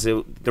effect because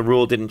the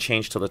rule didn't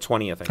change till the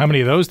 20th. How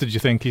many of those did you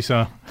think you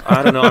saw?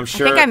 I don't know. I'm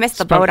sure. I think I missed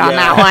the boat on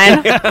that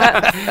one.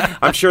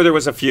 I'm sure there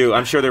was a few.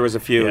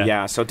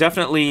 Yeah. So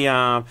definitely.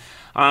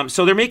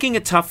 So they're making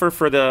it tougher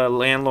for the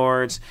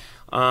landlords.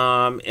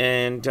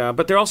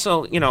 But they're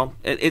also,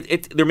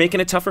 they're making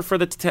it tougher for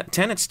the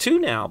tenants too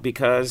now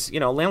because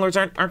landlords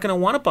aren't going to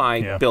want to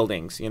buy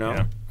buildings.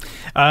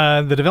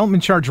 The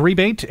development charge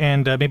rebate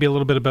and maybe a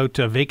little bit about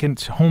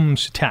vacant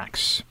homes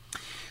tax.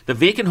 The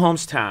vacant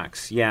homes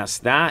tax, yes,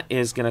 that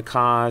is going to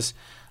cause.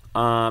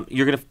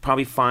 You're going to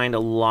probably find a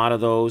lot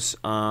of those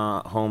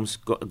homes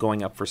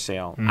going up for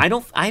sale. I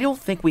don't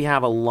think we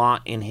have a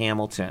lot in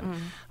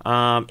Hamilton,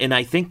 and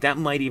I think that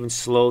might even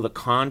slow the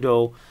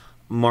condo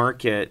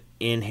market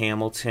in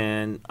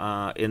Hamilton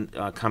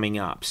coming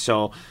up.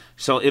 So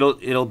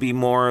it'll be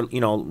more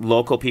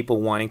local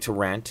people wanting to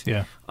rent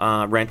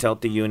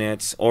out the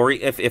units, or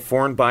if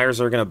foreign buyers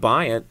are going to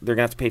buy it, they're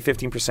going to have to pay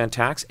 15%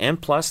 tax, and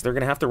plus they're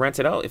going to have to rent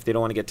it out if they don't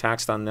want to get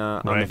taxed on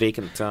the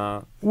vacant.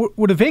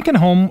 Would a vacant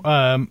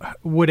home,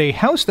 would a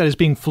house that is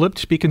being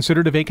flipped be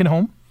considered a vacant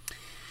home?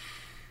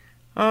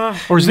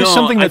 Or is this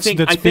something that's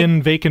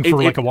been vacant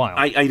for a while?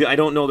 I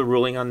don't know the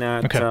ruling on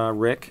that,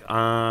 Rick.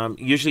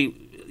 Usually,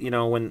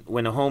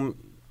 when a home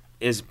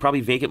is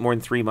probably vacant more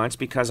than 3 months,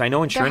 because I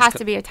know insurance. There has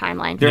to be a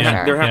timeline.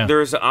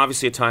 There's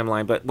obviously a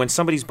timeline, but when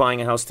somebody's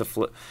buying a house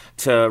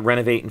to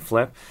renovate and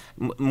flip,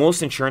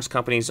 most insurance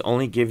companies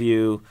only give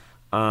you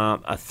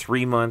a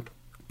 3-month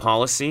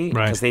policy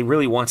because they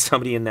really want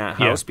somebody in that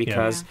house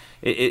because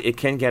it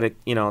can get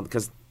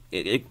because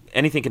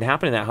anything can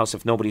happen in that house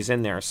if nobody's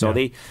in there. So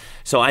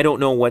so I don't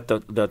know what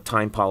the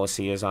time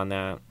policy is on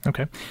that.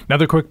 Okay.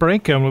 Another quick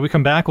break. When we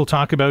come back, we'll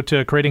talk about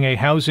creating a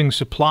housing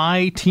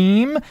supply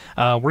team,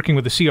 working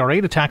with the CRA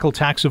to tackle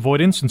tax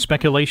avoidance and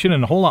speculation,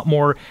 and a whole lot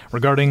more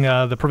regarding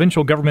the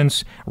provincial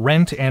government's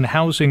rent and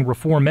housing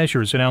reform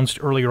measures announced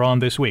earlier on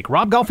this week.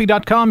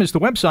 RobGolfi.com is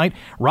the website.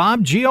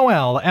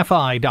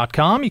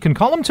 RobGolfi.com. You can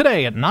call him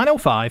today at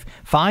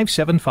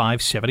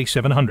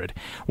 905-575-7700.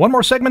 One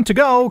more segment to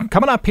go.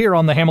 Coming up here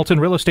on the Hamilton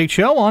Real Estate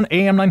Show on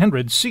AM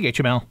 900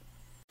 CHML.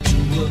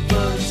 Two of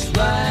us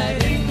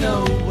riding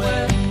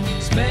nowhere,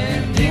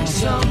 spending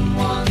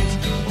someone's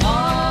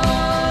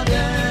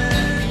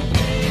hard-earned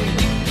day.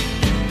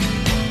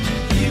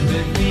 You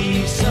and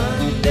me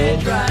Sunday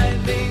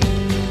driving,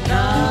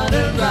 not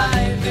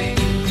arriving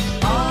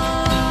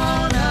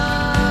on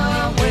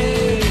our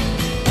way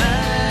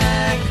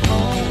back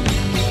home.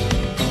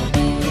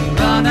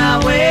 We're on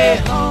our way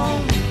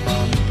home.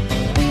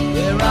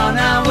 We're on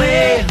our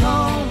way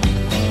home.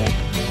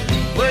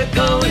 We're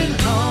going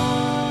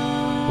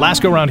home.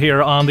 Last go round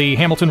here on the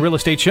Hamilton Real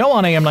Estate Show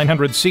on AM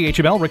 900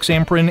 CHML. Rick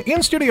Zamperin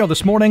in studio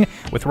this morning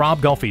with Rob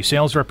Golfi,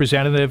 sales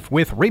representative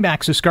with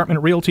Remax Escarpment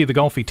Realty, the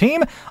Golfi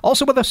team.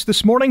 Also with us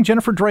this morning,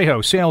 Jennifer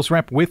Drejo, sales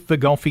rep with the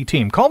Golfi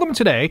team. Call them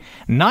today,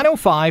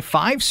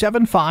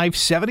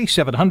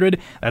 905-575-7700.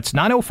 That's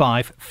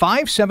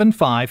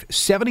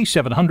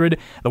 905-575-7700.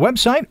 The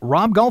website,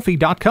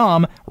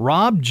 robgolfi.com,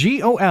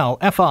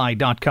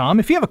 robgolfi.com.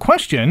 If you have a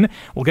question,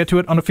 we'll get to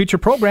it on a future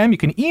program. You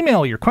can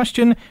email your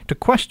question to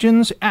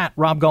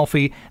questions@robgolfi.com.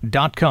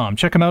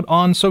 Check him out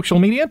on social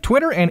media,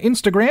 Twitter and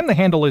Instagram. The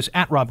handle is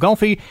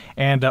 @RobGolfi,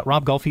 and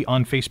Rob Golfi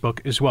on Facebook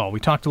as well. We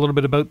talked a little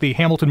bit about the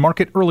Hamilton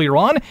market earlier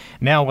on.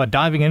 Now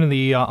diving into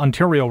the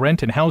Ontario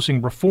rent and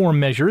housing reform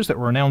measures that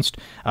were announced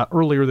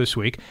earlier this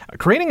week.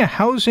 Creating a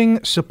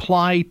housing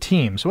supply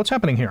team. So what's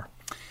happening here?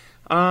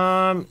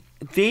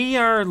 They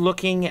are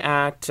looking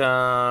at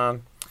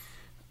the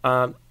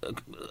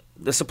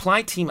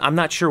supply team. I'm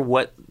not sure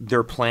what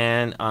their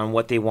plan on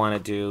what they want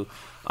to do.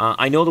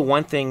 I know the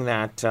one thing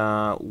that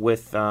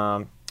with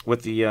the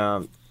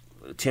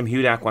Tim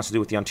Hudak wants to do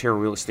with the Ontario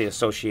Real Estate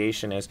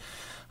Association is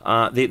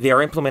they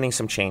are implementing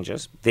some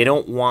changes. They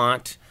don't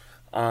want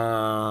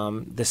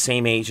the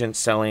same agent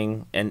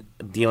selling and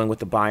dealing with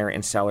the buyer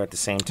and seller at the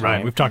same time.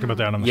 Right, we've talked about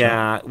that on the show.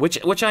 Yeah,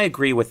 which I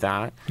agree with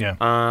that.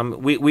 Yeah.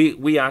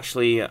 We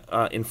actually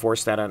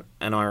enforce that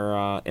in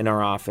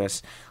our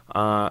office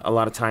a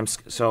lot of times.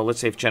 So let's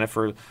say if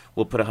Jennifer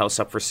will put a house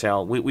up for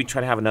sale, we try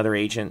to have another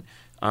agent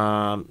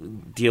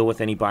deal with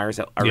any buyers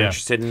that are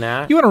interested in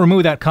that. You want to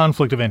remove that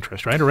conflict of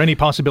interest, right? Or any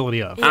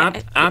possibility of.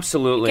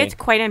 Absolutely. It gets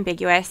quite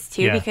ambiguous,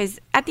 too, because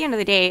at the end of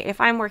the day, if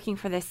I'm working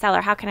for the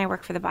seller, how can I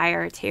work for the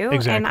buyer, too?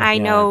 Exactly. And I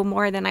know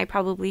more than I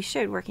probably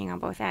should working on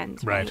both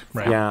ends. Right.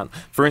 So. Yeah.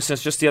 For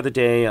instance, just the other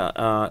day,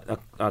 a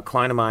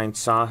client of mine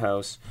saw a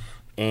house,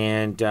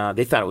 and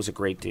they thought it was a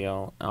great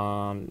deal.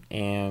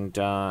 And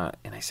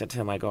I said to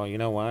him, I go, you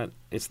know what?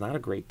 It's not a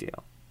great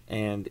deal.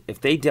 And if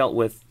they dealt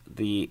with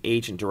the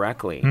agent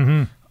directly,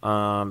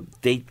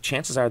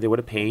 chances are they would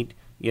have paid,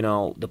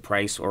 the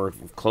price or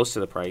close to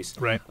the price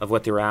of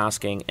what they were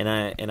asking.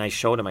 And I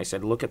showed him. I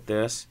said, look at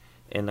this,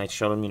 and I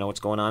showed him, what's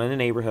going on in the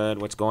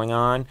neighborhood, what's going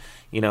on,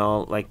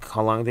 like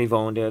how long they've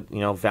owned it,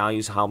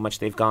 values, how much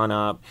they've gone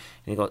up.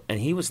 And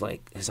he was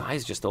like, his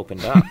eyes just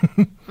opened up,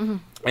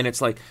 and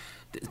it's like,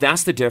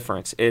 that's the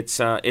difference. It's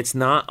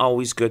not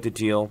always good to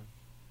deal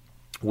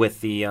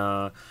with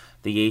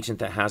the agent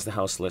that has the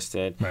house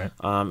listed,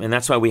 and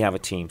that's why we have a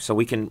team. So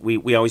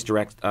we always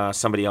direct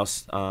somebody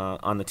else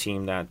on the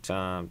team that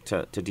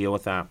to deal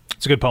with that.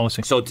 It's a good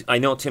policy. So I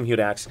know Tim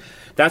Hudak's.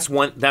 That's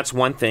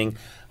one thing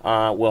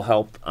will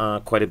help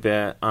quite a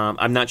bit.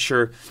 I'm not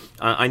sure.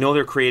 I know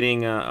they're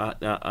creating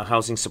a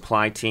housing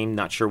supply team.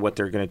 Not sure what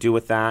they're going to do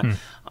with that.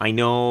 I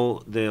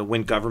know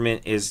when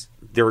government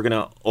they're going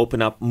to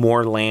open up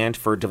more land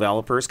for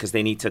developers because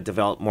they need to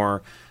develop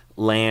more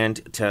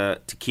land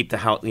to keep the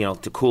house,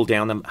 to cool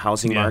down the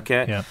housing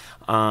market.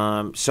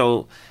 Yeah.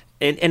 So.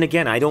 And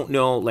again, I don't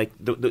know, like,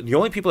 the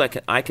only people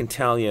that I can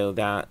tell you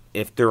that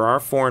if there are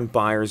foreign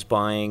buyers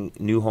buying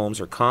new homes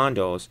or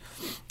condos,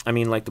 I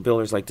mean, like the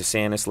builders like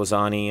DeSantis,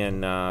 Lozani,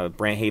 and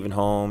Brandhaven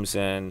Homes,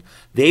 and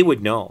they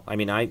would know. I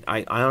mean, I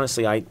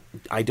honestly,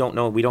 I don't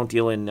know. We don't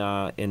deal in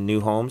new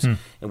homes, and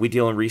we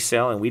deal in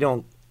resale, and we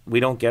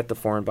don't get the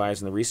foreign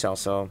buyers in the resale,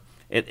 so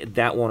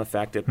that won't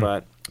affect it.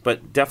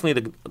 But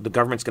definitely the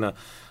government's going to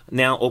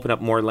now open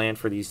up more land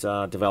for these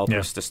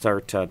developers to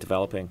start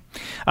developing.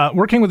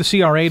 Working with the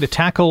CRA to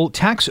tackle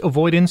tax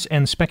avoidance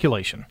and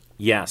speculation.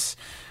 Yes.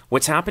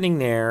 What's happening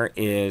there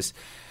is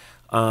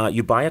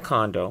you buy a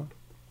condo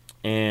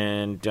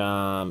and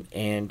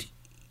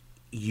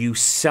you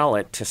sell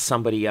it to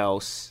somebody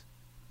else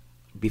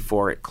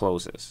before it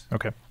closes.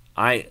 Okay.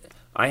 I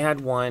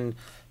had one...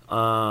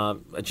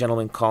 a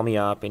gentleman called me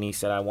up and he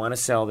said, I want to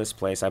sell this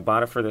place. I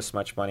bought it for this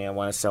much money. I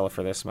want to sell it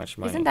for this much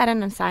money. Isn't that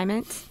an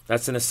assignment?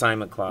 That's an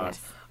assignment clause.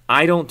 Yes.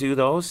 I don't do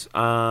those.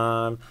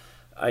 I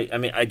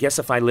mean, I guess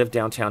if I lived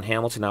downtown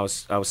Hamilton, I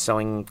was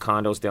selling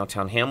condos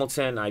downtown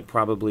Hamilton, I'd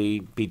probably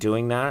be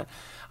doing that.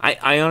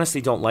 I honestly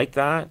don't like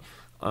that.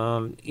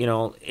 You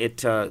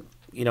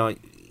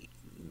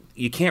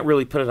can't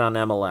really put it on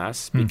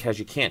MLS because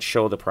you can't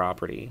show the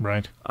property.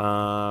 Right.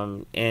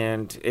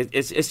 And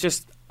it's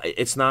just...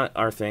 It's not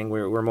our thing.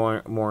 We're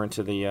more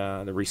into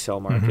the resale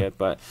market,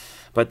 but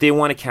they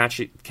want to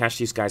catch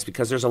these guys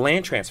because there's a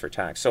land transfer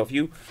tax. So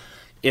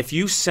if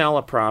you sell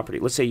a property,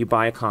 let's say you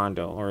buy a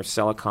condo or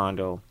sell a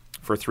condo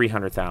for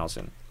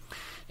 $300,000,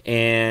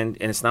 and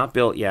it's not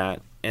built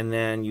yet, and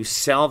then you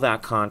sell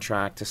that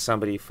contract to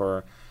somebody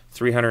for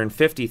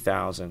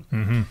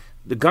 $350,000,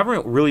 the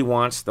government really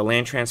wants the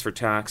land transfer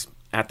tax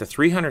at the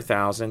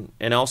 $300,000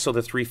 and also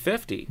the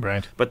 $350,000.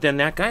 Right. But then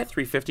that guy at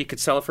 $350,000 could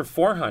sell it for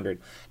 $400,000.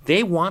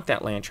 They want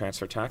that land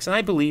transfer tax, and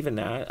I believe in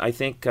that. I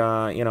think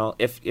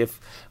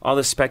if all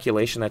the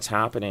speculation that's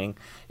happening,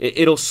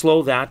 it'll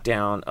slow that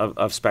down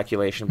of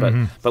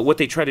speculation. But what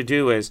they try to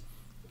do is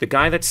the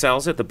guy that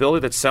sells it, the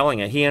builder that's selling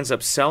it, he ends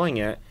up selling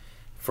it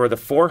for the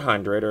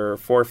 $400,000 or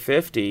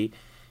 $450,000,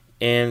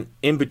 and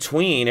in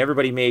between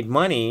everybody made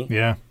money.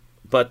 Yeah.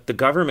 But the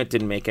government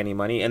didn't make any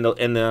money, and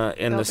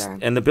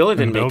the builder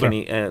didn't make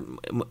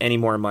any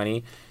more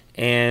money,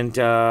 and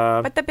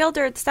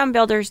but some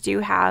builders do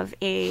have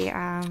they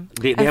have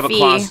fee. a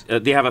clause.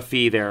 They have a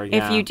fee there.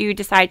 Yeah. If you do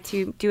decide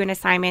to do an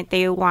assignment,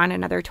 they want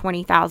another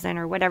 $20,000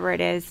 or whatever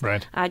it is,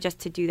 right. Just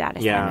to do that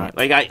assignment.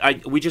 Yeah,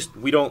 like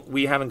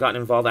we haven't gotten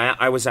involved.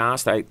 I was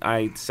asked.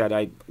 I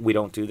said we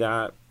don't do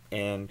that,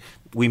 and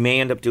we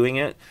may end up doing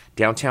it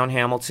downtown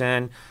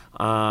Hamilton.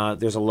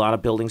 There's a lot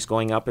of buildings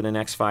going up in the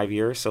next 5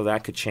 years, so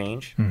that could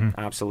change.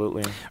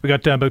 Absolutely. We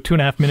got about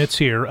 2.5 minutes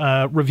here.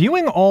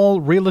 Reviewing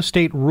all real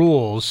estate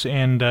rules,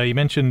 and you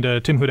mentioned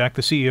Tim Hudak,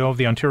 the CEO of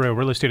the Ontario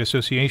Real Estate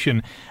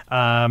Association,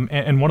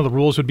 and one of the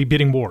rules would be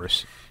bidding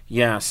wars.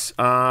 Yes.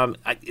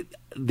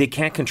 They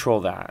can't control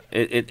that.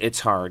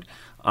 It's hard.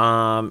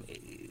 I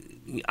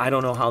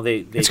don't know how they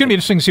it's going to be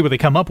interesting to see what they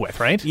come up with,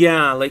 right?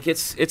 Yeah, like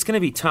it's going to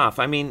be tough.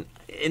 I mean,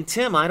 and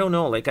Tim, I don't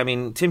know. Like, I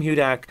mean, Tim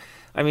Hudak,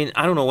 I mean,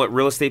 I don't know what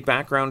real estate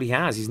background he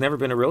has. He's never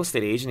been a real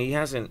estate agent. He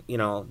hasn't,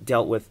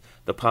 dealt with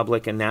the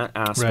public and that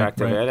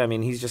aspect of it. I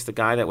mean, he's just a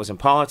guy that was in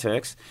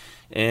politics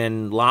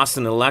and lost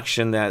an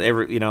election that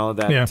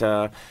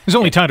his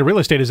only tie to real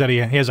estate is that he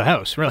has a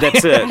house. Really,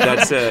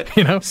 that's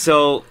it.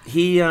 So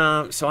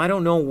so I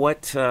don't know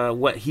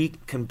what he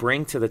can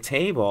bring to the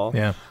table.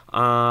 Yeah.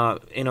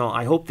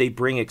 I hope they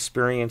bring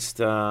experienced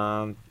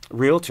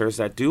realtors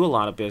that do a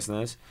lot of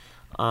business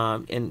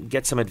and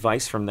get some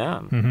advice from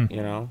them.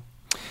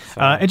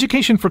 So.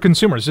 Education for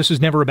consumers. This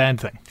is never a bad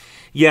thing.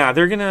 Yeah,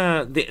 they're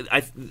gonna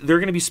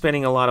be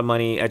spending a lot of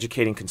money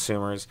educating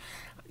consumers.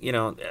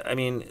 I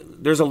mean,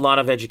 there's a lot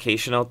of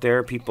education out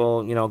there.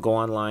 People, go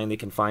online. They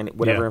can find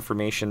whatever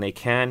information they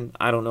can.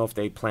 I don't know if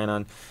they plan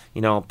on,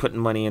 putting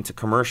money into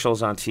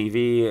commercials on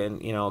TV and,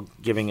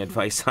 giving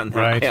advice on that.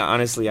 Right.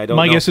 Honestly, I don't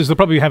know. My guess is they'll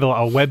probably have a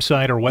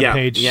website or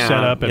webpage set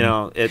up.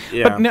 And,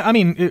 But, I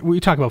mean, we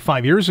talk about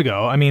 5 years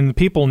ago. I mean,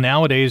 people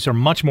nowadays are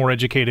much more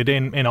educated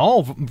in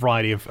all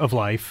variety of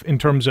life in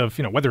terms of,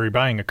 whether you're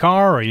buying a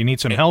car or you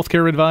need some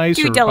healthcare advice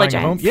due or diligence.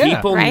 buying a home.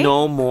 People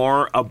know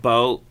more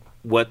about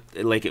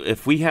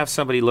if we have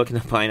somebody looking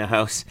at buying a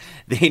house,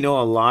 they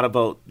know a lot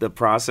about the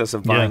process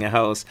of buying a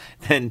house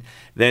than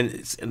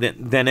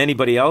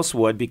anybody else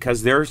would,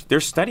 because they're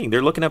studying,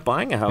 they're looking at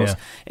buying a house,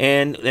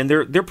 and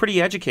they're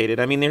pretty educated.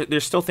 I mean,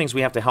 there's still things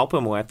we have to help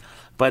them with,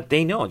 but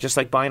they know, just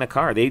like buying a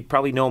car, they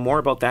probably know more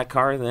about that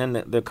car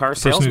than the car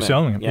salesman. Person who's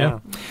selling it. Yeah.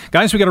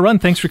 Guys, we got to run.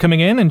 Thanks for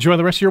coming in. Enjoy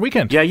the rest of your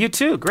weekend. Yeah, you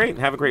too. Great.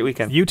 Have a great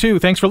weekend. You too.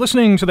 Thanks for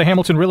listening to the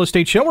Hamilton Real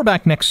Estate Show. We're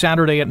back next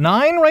Saturday at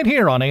 9 right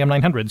here on AM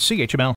 900 CHML.